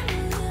that I'm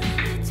a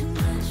little bit too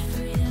much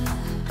for you.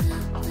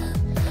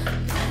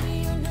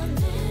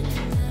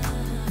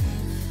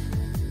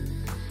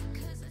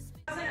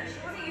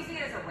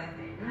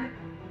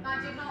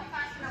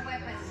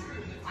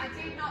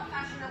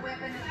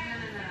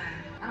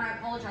 And I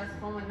apologise the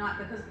following night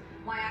because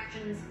my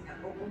actions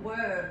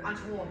were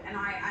untoward, and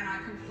I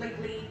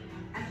completely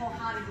and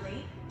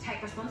wholeheartedly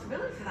take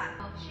responsibility for that.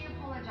 She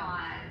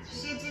apologised.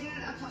 She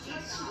didn't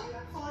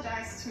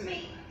apologise to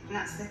me, and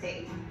that's the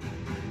thing.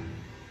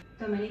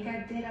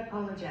 Dominica did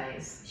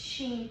apologise.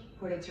 She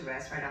put it to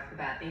rest right off the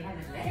bat. They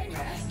had to let it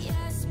rest.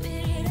 Yeah,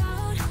 spit it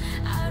out.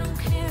 I don't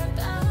care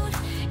about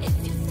if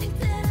you